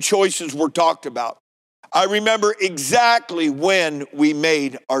those 2 choices were talked about. I remember exactly when we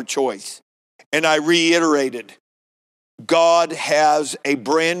made our choice. And I reiterated, God has a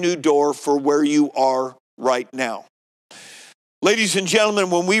brand new door for where you are right now. Ladies and gentlemen,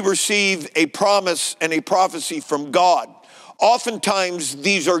 when we receive a promise and a prophecy from God, oftentimes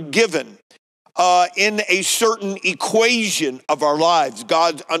these are given in a certain equation of our lives,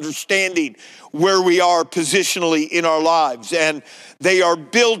 God's understanding where we are positionally in our lives. And they are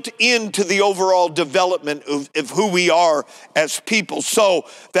built into the overall development of who we are as people, so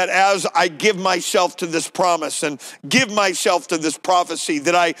that as I give myself to this promise and give myself to this prophecy,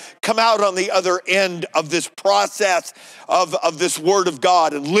 that I come out on the other end of this process of this word of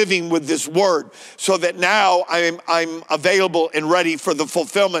God and living with this word, so that now I'm available and ready for the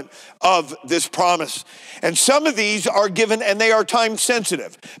fulfillment of this promise. And some of these are given and they are time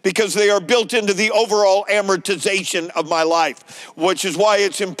sensitive because they are built into the overall amortization of my life, which is why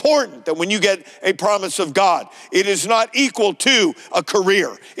it's important that when you get a promise of God, it is not equal to a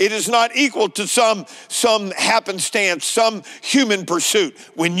career. It is not equal to some happenstance, some human pursuit.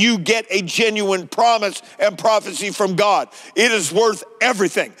 When you get a genuine promise and prophecy from God, it is worth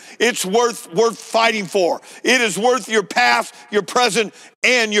everything. It's worth fighting for. It is worth your past, your present,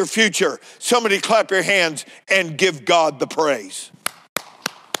 and your future. Somebody clap your hands and give God the praise.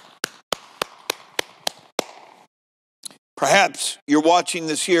 Perhaps you're watching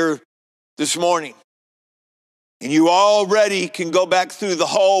this here this morning, and you already can go back through the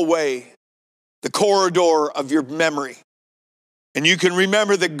hallway, the corridor of your memory, and you can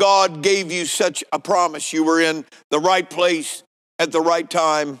remember that God gave you such a promise. You were in the right place at the right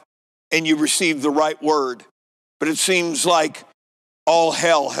time, and you received the right word. But it seems like all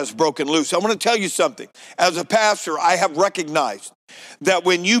hell has broken loose. I want to tell you something. As a pastor, I have recognized that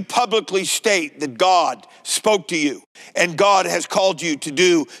when you publicly state that God spoke to you and God has called you to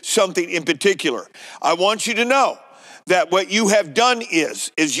do something in particular, I want you to know that what you have done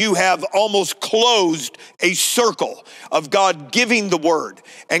is you have almost closed a circle of God giving the word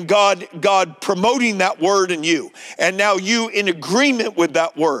and God promoting that word in you. And now you in agreement with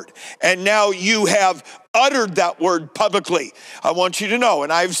that word. And now you have uttered that word publicly. I want you to know,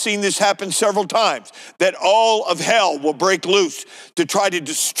 and I've seen this happen several times, that all of hell will break loose to try to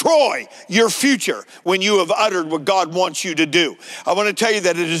destroy your future when you have uttered what God wants you to do. I want to tell you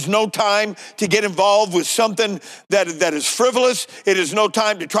that it is no time to get involved with something that is frivolous. It is no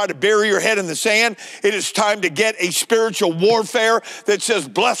time to try to bury your head in the sand. It is time to get a spiritual warfare that says,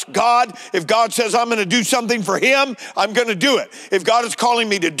 bless God. If God says I'm going to do something for him, I'm going to do it. If God is calling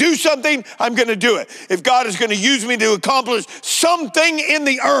me to do something, I'm going to do it. If God is going to use me to accomplish something in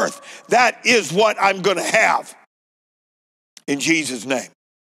the earth, that is what I'm going to have. In Jesus' name.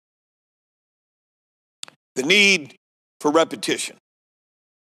 The need for repetition.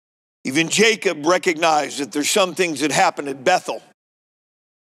 Even Jacob recognized that there's some things that happen at Bethel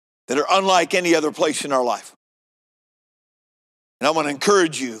that are unlike any other place in our life. And I want to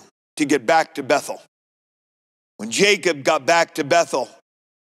encourage you to get back to Bethel. When Jacob got back to Bethel,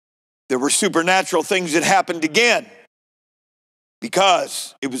 there were supernatural things that happened again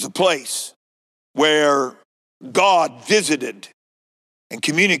because it was a place where God visited and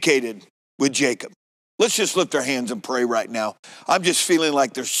communicated with Jacob. Let's just lift our hands and pray right now. I'm just feeling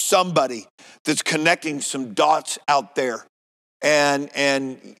like there's somebody that's connecting some dots out there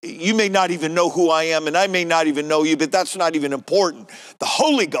And you may not even know who I am, and I may not even know you, but that's not even important. The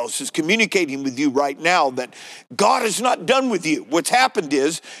Holy Ghost is communicating with you right now that God is not done with you. What's happened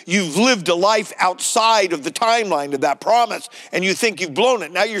is you've lived a life outside of the timeline of that promise, and you think you've blown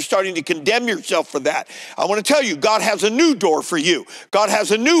it. Now you're starting to condemn yourself for that. I want to tell you, God has a new door for you. God has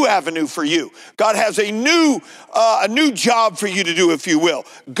a new avenue for you. God has a new job for you to do, if you will.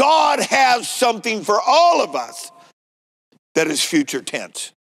 God has something for all of us that is future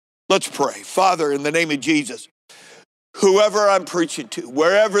tense. Let's pray. Father, in the name of Jesus, whoever I'm preaching to,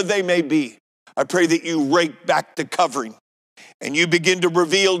 wherever they may be, I pray that you rake back the covering and you begin to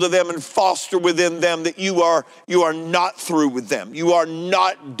reveal to them and foster within them that you are not through with them. You are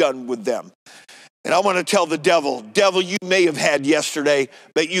not done with them. And I want to tell the devil, you may have had yesterday,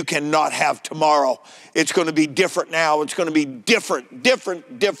 but you cannot have tomorrow. It's going to be different now. It's going to be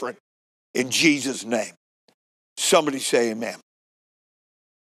different in Jesus' name. Somebody say amen.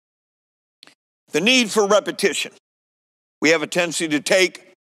 The need for repetition. We have a tendency to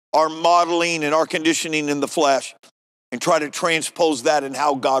take our modeling and our conditioning in the flesh and try to transpose that in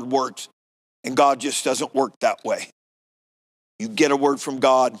how God works. And God just doesn't work that way. You get a word from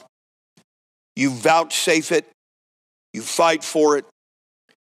God. You vouchsafe it. You fight for it.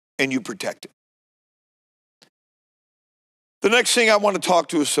 And you protect it. The next thing I want to talk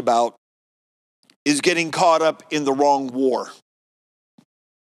to us about is getting caught up in the wrong war.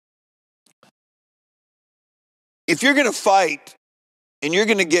 If you're going to fight and you're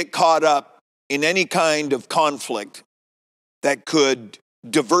going to get caught up in any kind of conflict that could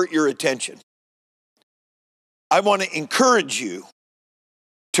divert your attention, I want to encourage you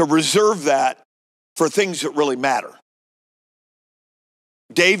to reserve that for things that really matter.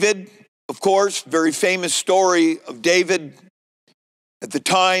 David, of course, very famous story of David. At the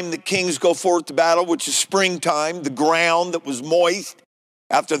time the kings go forth to battle, which is springtime, the ground that was moist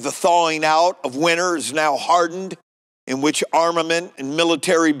after the thawing out of winter is now hardened, in which armament and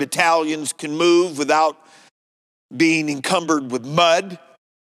military battalions can move without being encumbered with mud.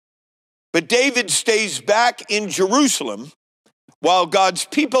 But David stays back in Jerusalem while God's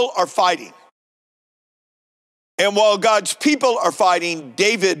people are fighting. And while God's people are fighting,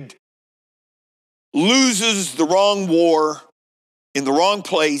 David loses the wrong war in the wrong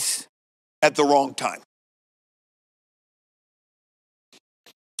place at the wrong time.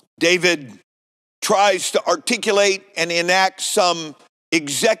 David tries to articulate and enact some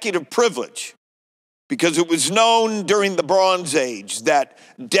executive privilege because it was known during the Bronze Age that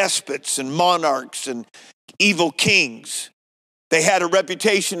despots and monarchs and evil kings, they had a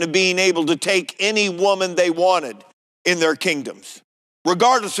reputation of being able to take any woman they wanted in their kingdoms,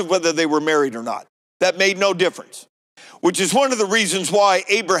 regardless of whether they were married or not. That made no difference. Which is one of the reasons why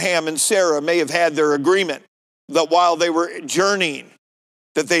Abraham and Sarah may have had their agreement that while they were journeying,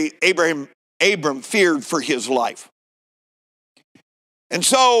 that Abram feared for his life. And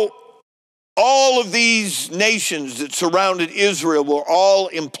so all of these nations that surrounded Israel were all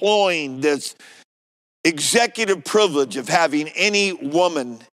employing this executive privilege of having any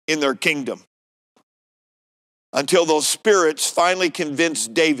woman in their kingdom until those spirits finally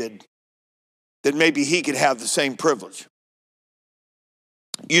convinced David that maybe he could have the same privilege.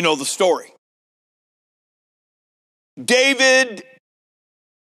 You know the story. David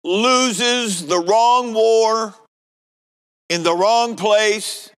loses the wrong war in the wrong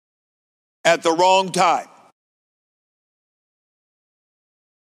place at the wrong time.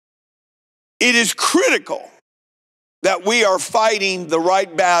 It is critical that we are fighting the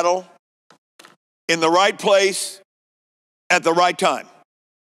right battle in the right place at the right time.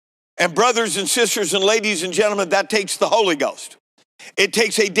 And brothers and sisters and ladies and gentlemen, that takes the Holy Ghost. It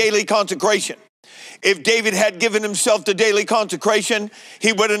takes a daily consecration. If David had given himself to daily consecration,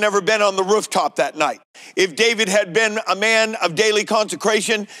 he would have never been on the rooftop that night. If David had been a man of daily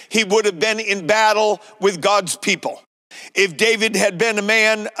consecration, he would have been in battle with God's people. If David had been a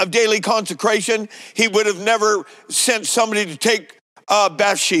man of daily consecration, he would have never sent somebody to take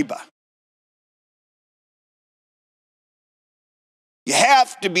Bathsheba. You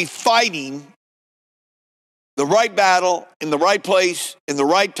have to be fighting the right battle in the right place in the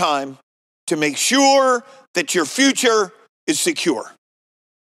right time to make sure that your future is secure.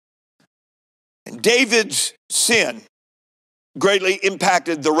 And David's sin greatly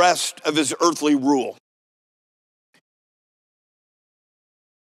impacted the rest of his earthly rule.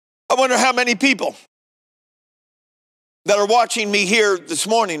 I wonder how many people that are watching me here this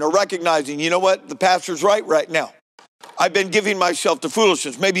morning are recognizing, you know what, the pastor's right now. I've been giving myself to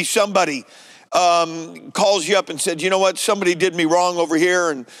foolishness. Maybe somebody calls you up and said, you know what, somebody did me wrong over here,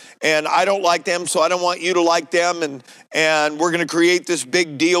 and I don't like them, so I don't want you to like them, and we're going to create this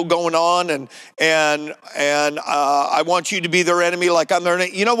big deal going on, and I want you to be their enemy like I'm their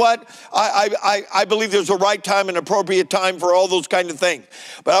enemy. You know what? I believe there's a right time and appropriate time for all those kind of things.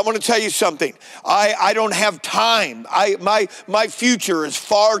 But I want to tell you something. I don't have time. My future is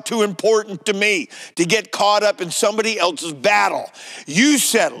far too important to me to get caught up in somebody else's battle. You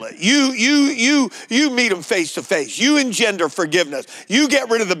settle it. You meet them face to face. You engender forgiveness. You get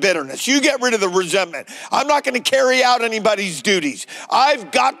rid of the bitterness. You get rid of the resentment. I'm not going to carry out anybody's duties.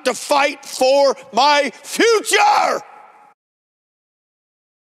 I've got to fight for my future.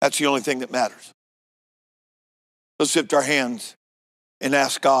 That's the only thing that matters. Let's lift our hands and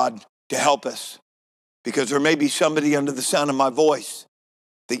ask God to help us, because there may be somebody under the sound of my voice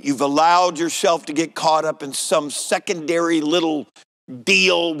that you've allowed yourself to get caught up in some secondary little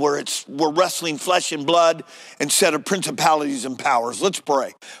deal where we're wrestling flesh and blood instead of principalities and powers. Let's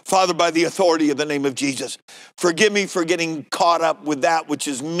pray. Father, by the authority of the name of Jesus, forgive me for getting caught up with that which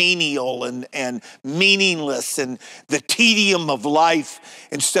is menial and meaningless and the tedium of life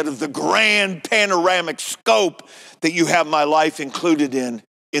instead of the grand panoramic scope that you have my life included in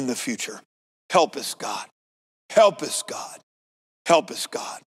the future. Help us, God. Help us, God. Help us,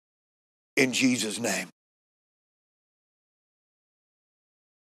 God. In Jesus' name.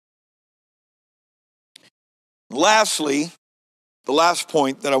 Lastly, the last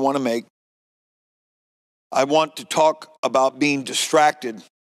point that I want to make, I want to talk about being distracted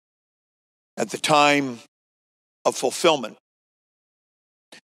at the time of fulfillment.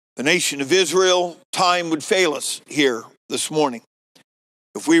 The nation of Israel, time would fail us here this morning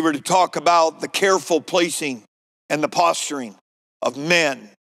if we were to talk about the careful placing and the posturing of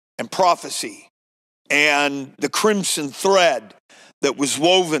men and prophecy and the crimson thread that was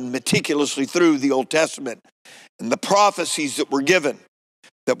woven meticulously through the Old Testament and the prophecies that were given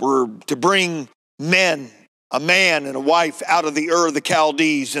that were to bring a man and a wife out of the Ur of the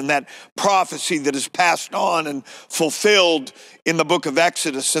Chaldees, and that prophecy that is passed on and fulfilled in the book of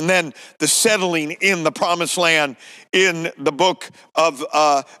Exodus, and then the settling in the promised land in the book of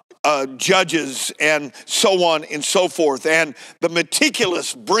Judges, and so on and so forth, and the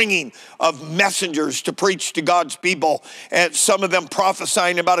meticulous bringing of messengers to preach to God's people, and some of them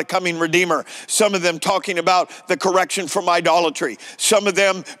prophesying about a coming Redeemer, some of them talking about the correction from idolatry, some of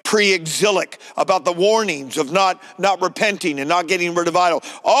them pre-exilic about the warnings of not repenting and not getting rid of idol.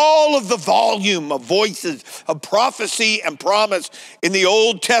 All of the volume of voices of prophecy and promise in the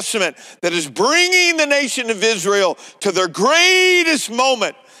Old Testament that is bringing the nation of Israel to their greatest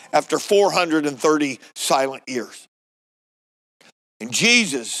moment after 430 silent years. And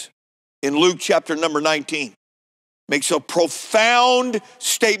Jesus, in Luke chapter number 19, makes a profound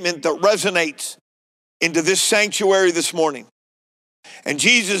statement that resonates into this sanctuary this morning. And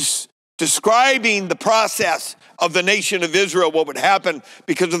Jesus, describing the process of the nation of Israel, what would happen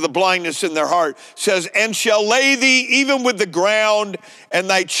because of the blindness in their heart, says, "And shall lay thee even with the ground, and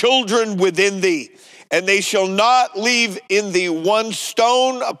thy children within thee. And they shall not leave in thee one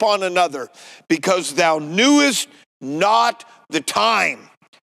stone upon another, because thou knewest not the time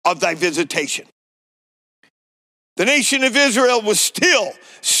of thy visitation." The nation of Israel was still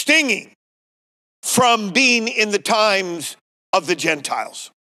stinging from being in the times of the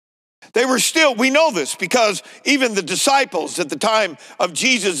Gentiles. They were still, we know this because even the disciples at the time of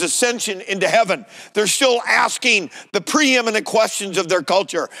Jesus' ascension into heaven, they're still asking the preeminent questions of their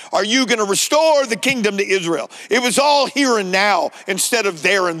culture. Are you going to restore the kingdom to Israel? It was all here and now instead of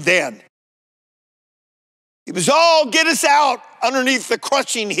there and then. It was all get us out underneath the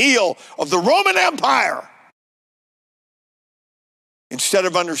crushing heel of the Roman Empire, instead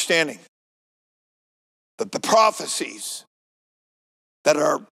of understanding that the prophecies that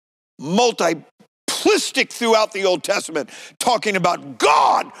are multiplistic throughout the Old Testament, talking about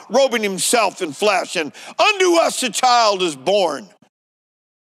God robing himself in flesh, and unto us a child is born.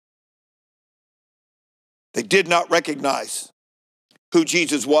 They did not recognize who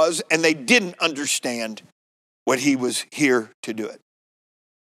Jesus was, and they didn't understand what he was here to do it.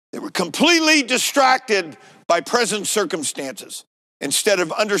 They were completely distracted by present circumstances instead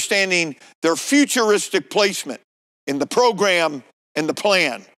of understanding their futuristic placement in the program and the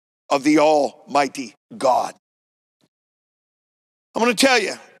plan of the Almighty God. I'm going to tell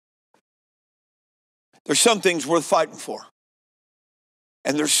you, there's some things worth fighting for.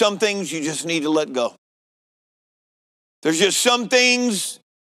 And there's some things you just need to let go. There's just some things,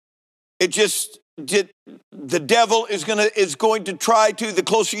 the devil is going to try to, the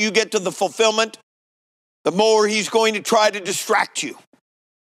closer you get to the fulfillment, the more he's going to try to distract you.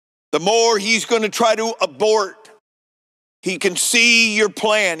 the more he's going to try to abort. He can see your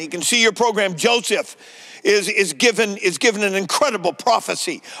plan. He can see your program. Joseph is given an incredible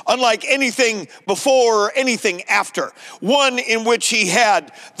prophecy, unlike anything before or anything after. One in which he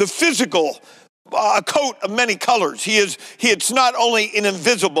had the physical a coat of many colors. It's not only an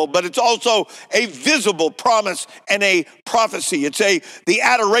invisible, but it's also a visible promise and a prophecy. It's the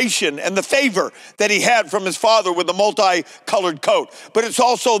adoration and the favor that he had from his father with the multicolored coat. But it's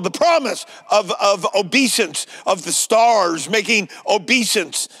also the promise of obeisance, of the stars making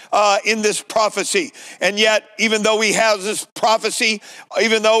obeisance in this prophecy. And yet, even though he has this prophecy,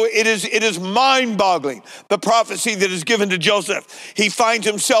 even though it is mind-boggling, the prophecy that is given to Joseph, he finds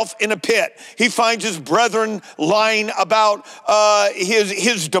himself in a pit. He finds his brethren lying about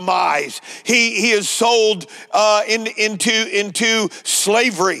his demise. He is sold into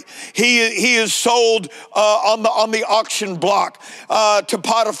slavery. He is sold on the auction block to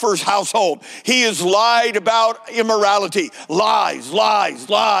Potiphar's household. He is lied about immorality. Lies.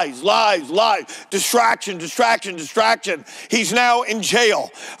 Distraction. He's now in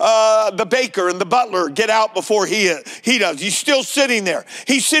jail. The baker and the butler get out before he does. He's still sitting there.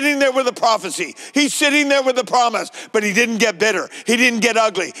 He's sitting there with a prophecy. He's sitting there with a promise, but he didn't get bitter. He didn't get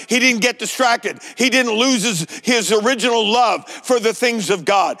ugly. He didn't get distracted. He didn't lose his original love for the things of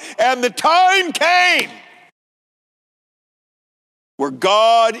God. And the time came where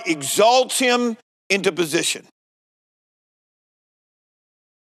God exalts him into position.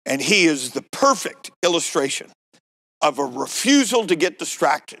 And he is the perfect illustration of a refusal to get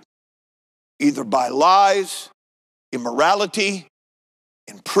distracted, either by lies, immorality,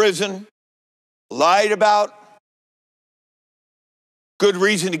 in prison, lied about, good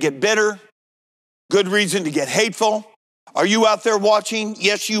reason to get bitter, good reason to get hateful. Are you out there watching?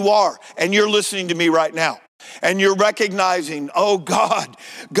 Yes, you are. And you're listening to me right now. And you're recognizing, oh God,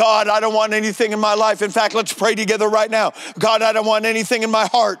 I don't want anything in my life. In fact, let's pray together right now. God, I don't want anything in my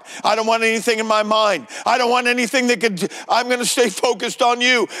heart. I don't want anything in my mind. I don't want anything I'm going to stay focused on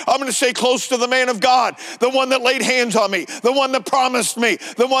you. I'm going to stay close to the man of God, the one that laid hands on me, the one that promised me,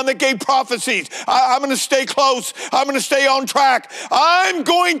 the one that gave prophecies. I'm going to stay close. I'm going to stay on track. I'm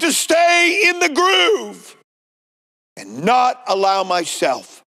going to stay in the groove and not allow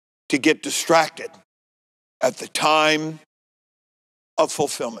myself to get distracted at the time of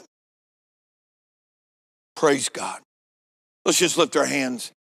fulfillment. Praise God. Let's just lift our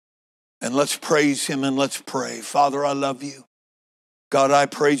hands and let's praise him and let's pray. Father, I love you. God, I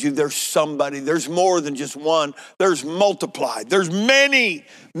praise you. There's somebody. There's more than just one. There's multiplied. There's many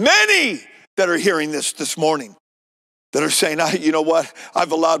that are hearing this morning, that are saying, you know what?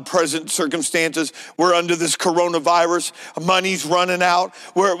 I've allowed present circumstances. We're under this coronavirus. Money's running out.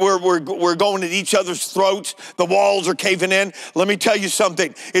 We're going at each other's throats. The walls are caving in. Let me tell you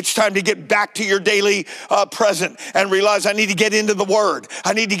something. It's time to get back to your daily present and realize I need to get into the Word.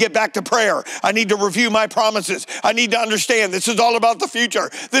 I need to get back to prayer. I need to review my promises. I need to understand this is all about the future.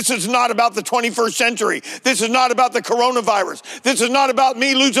 This is not about the 21st century. This is not about the coronavirus. This is not about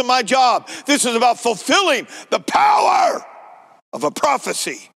me losing my job. This is about fulfilling the power of a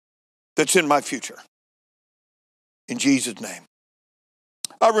prophecy that's in my future. In Jesus' name.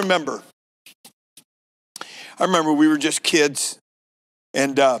 I remember we were just kids,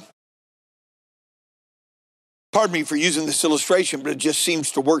 and pardon me for using this illustration, but it just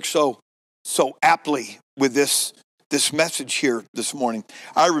seems to work so aptly with this message here this morning.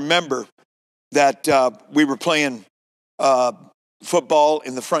 I remember that we were playing football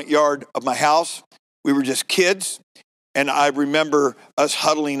in the front yard of my house. We were just kids. And I remember us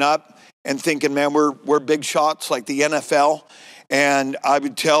huddling up and thinking, man, we're big shots like the NFL. And I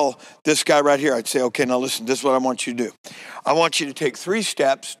would tell this guy right here, I'd say, okay, now listen, this is what I want you to do. I want you to take 3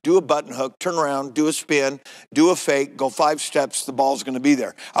 steps, do a button hook, turn around, do a spin, do a fake, go 5 steps, the ball's going to be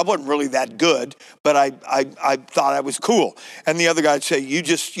there. I wasn't really that good, but I thought I was cool. And the other guy would say, you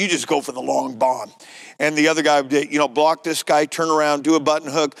just go for the long bomb. And the other guy would, block this guy, turn around, do a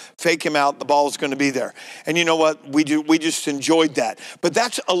button hook, fake him out, the ball's going to be there. And you know what? We just enjoyed that. But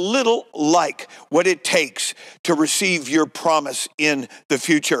that's a little like what it takes to receive your promise in the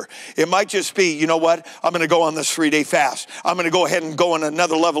future. It might just be, you know what? I'm going to go on this 3-day fast. I'm going to go ahead and go on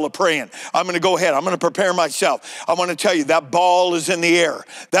another level of praying. I'm going to go ahead. I'm going to prepare myself. I want to tell you, that ball is in the air.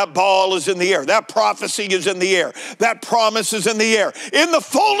 That ball is in the air. That prophecy is in the air. That promise is in the air. In the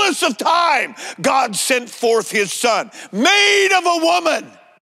fullness of time, God sent forth his son, made of a woman.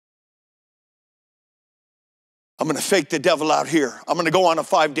 I'm going to fake the devil out here. I'm going to go on a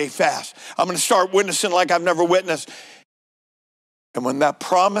 5-day fast. I'm going to start witnessing like I've never witnessed. And when that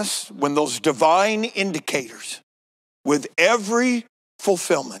promise, when those divine indicators with every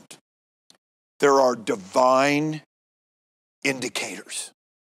fulfillment there are divine indicators.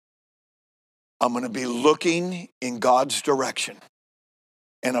 I'm going to be looking in God's direction,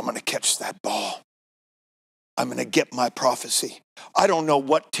 and I'm going to catch that ball. I'm going to get my prophecy. I don't know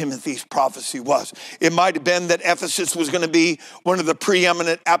what Timothy's prophecy was. It might have been that Ephesus was going to be one of the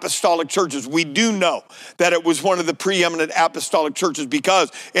preeminent apostolic churches. We do know that it was one of the preeminent apostolic churches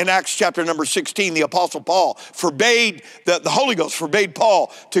because in Acts chapter number 16, the Apostle Paul forbade, the Holy Ghost forbade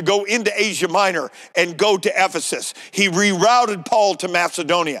Paul to go into Asia Minor and go to Ephesus. He rerouted Paul to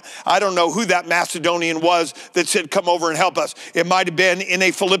Macedonia. I don't know who that Macedonian was that said, come over and help us. It might have been in a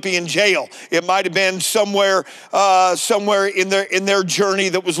Philippian jail. It might have been somewhere in their journey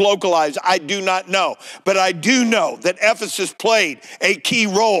that was localized. I do not know. But I do know that Ephesus played a key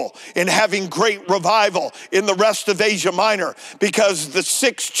role in having great revival in the rest of Asia Minor because the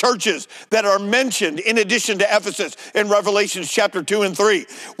 6 churches that are mentioned in addition to Ephesus in Revelation chapter 2 and 3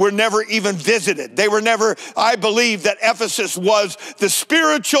 were never even visited. They were never, I believe that Ephesus was the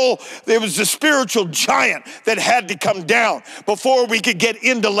spiritual giant that had to come down before we could get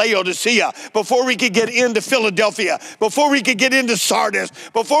into Laodicea, before we could get into Philadelphia, before we could get into Sardis,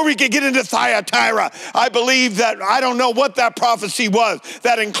 before we could get into Thyatira. I believe that, I don't know what that prophecy was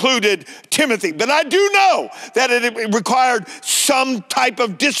that included Timothy, but I do know that it required some type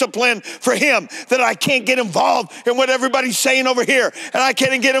of discipline for him, that I can't get involved in what everybody's saying over here, and I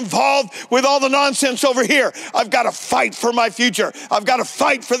can't get involved with all the nonsense over here. I've got to fight for my future. I've got to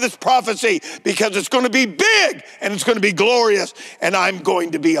fight for this prophecy because it's going to be big and it's going to be glorious, and I'm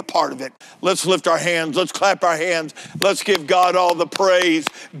going to be a part of it. Let's lift our hands. Let's clap our hands. Let's give God all the praise.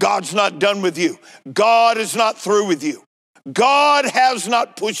 God's not done with you. God is not through with you. God has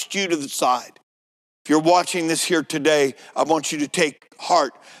not pushed you to the side. If you're watching this here today, I want you to take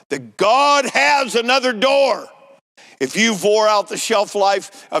heart that God has another door. If you've wore out the shelf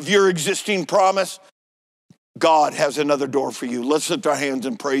life of your existing promise, God has another door for you. Let's lift our hands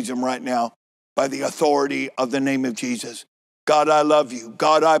and praise him right now by the authority of the name of Jesus. God, I love you.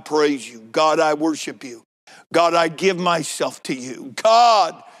 God, I praise you. God, I worship you. God, I give myself to you.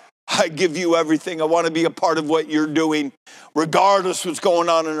 God, I give you everything. I want to be a part of what you're doing, regardless what's going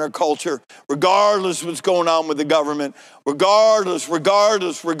on in our culture, regardless what's going on with the government, regardless.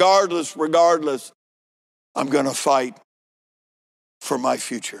 I'm going to fight for my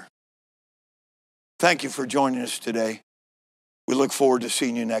future. Thank you for joining us today. We look forward to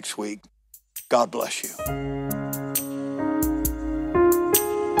seeing you next week. God bless you.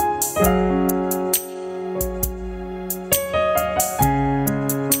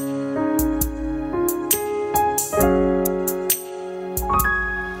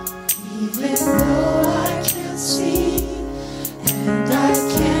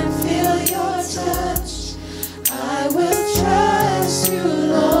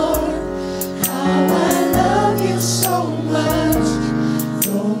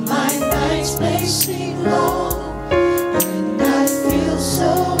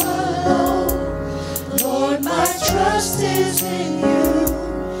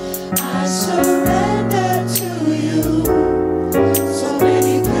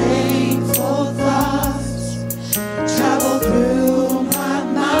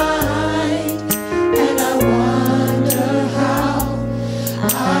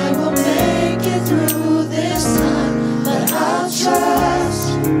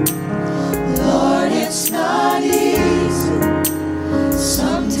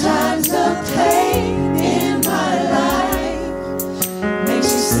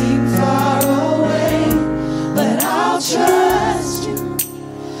 Makes you seem far away.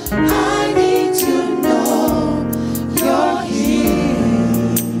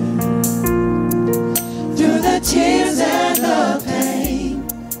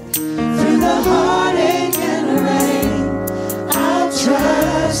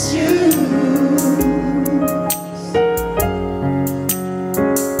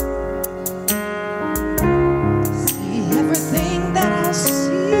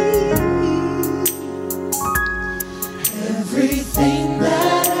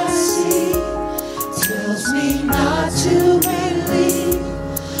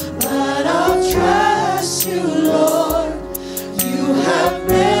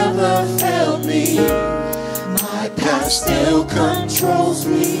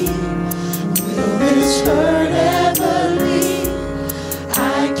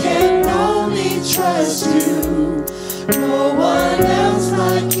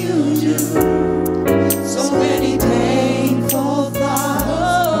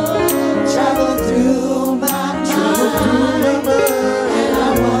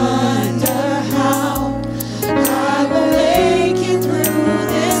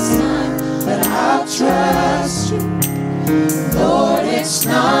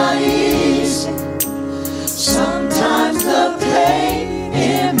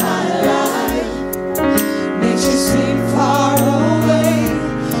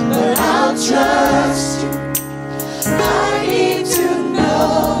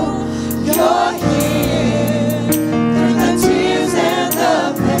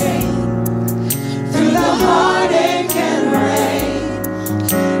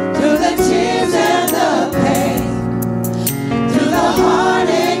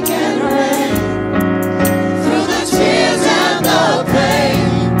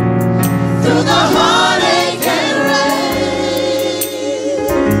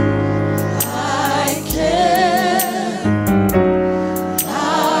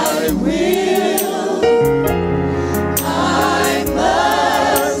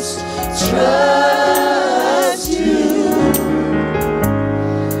 must trust you.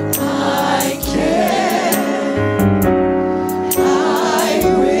 I can, I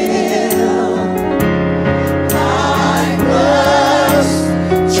will, I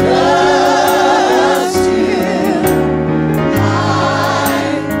must trust you. I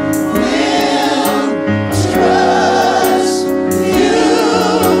will trust you.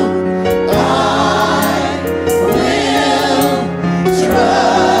 I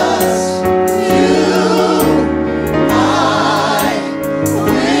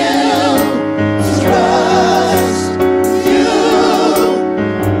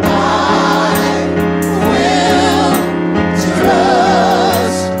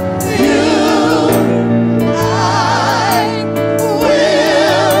will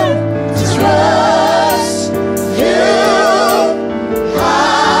trust you. I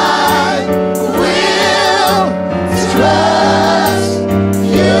will trust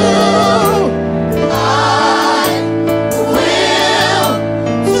you.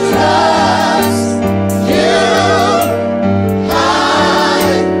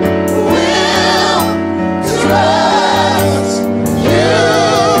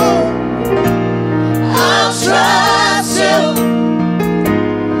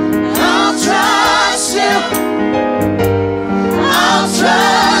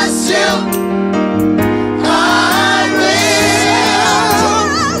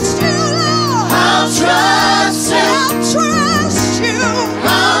 I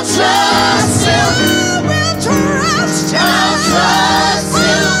will trust you.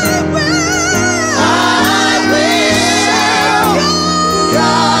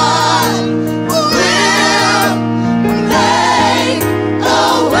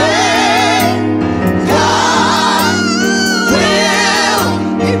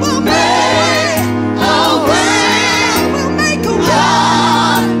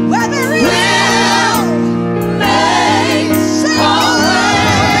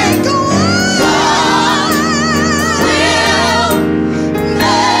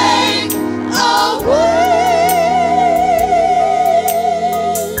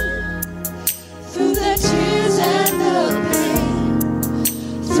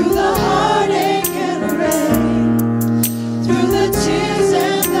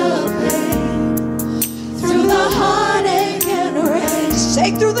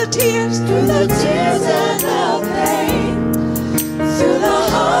 Say through the tears, through the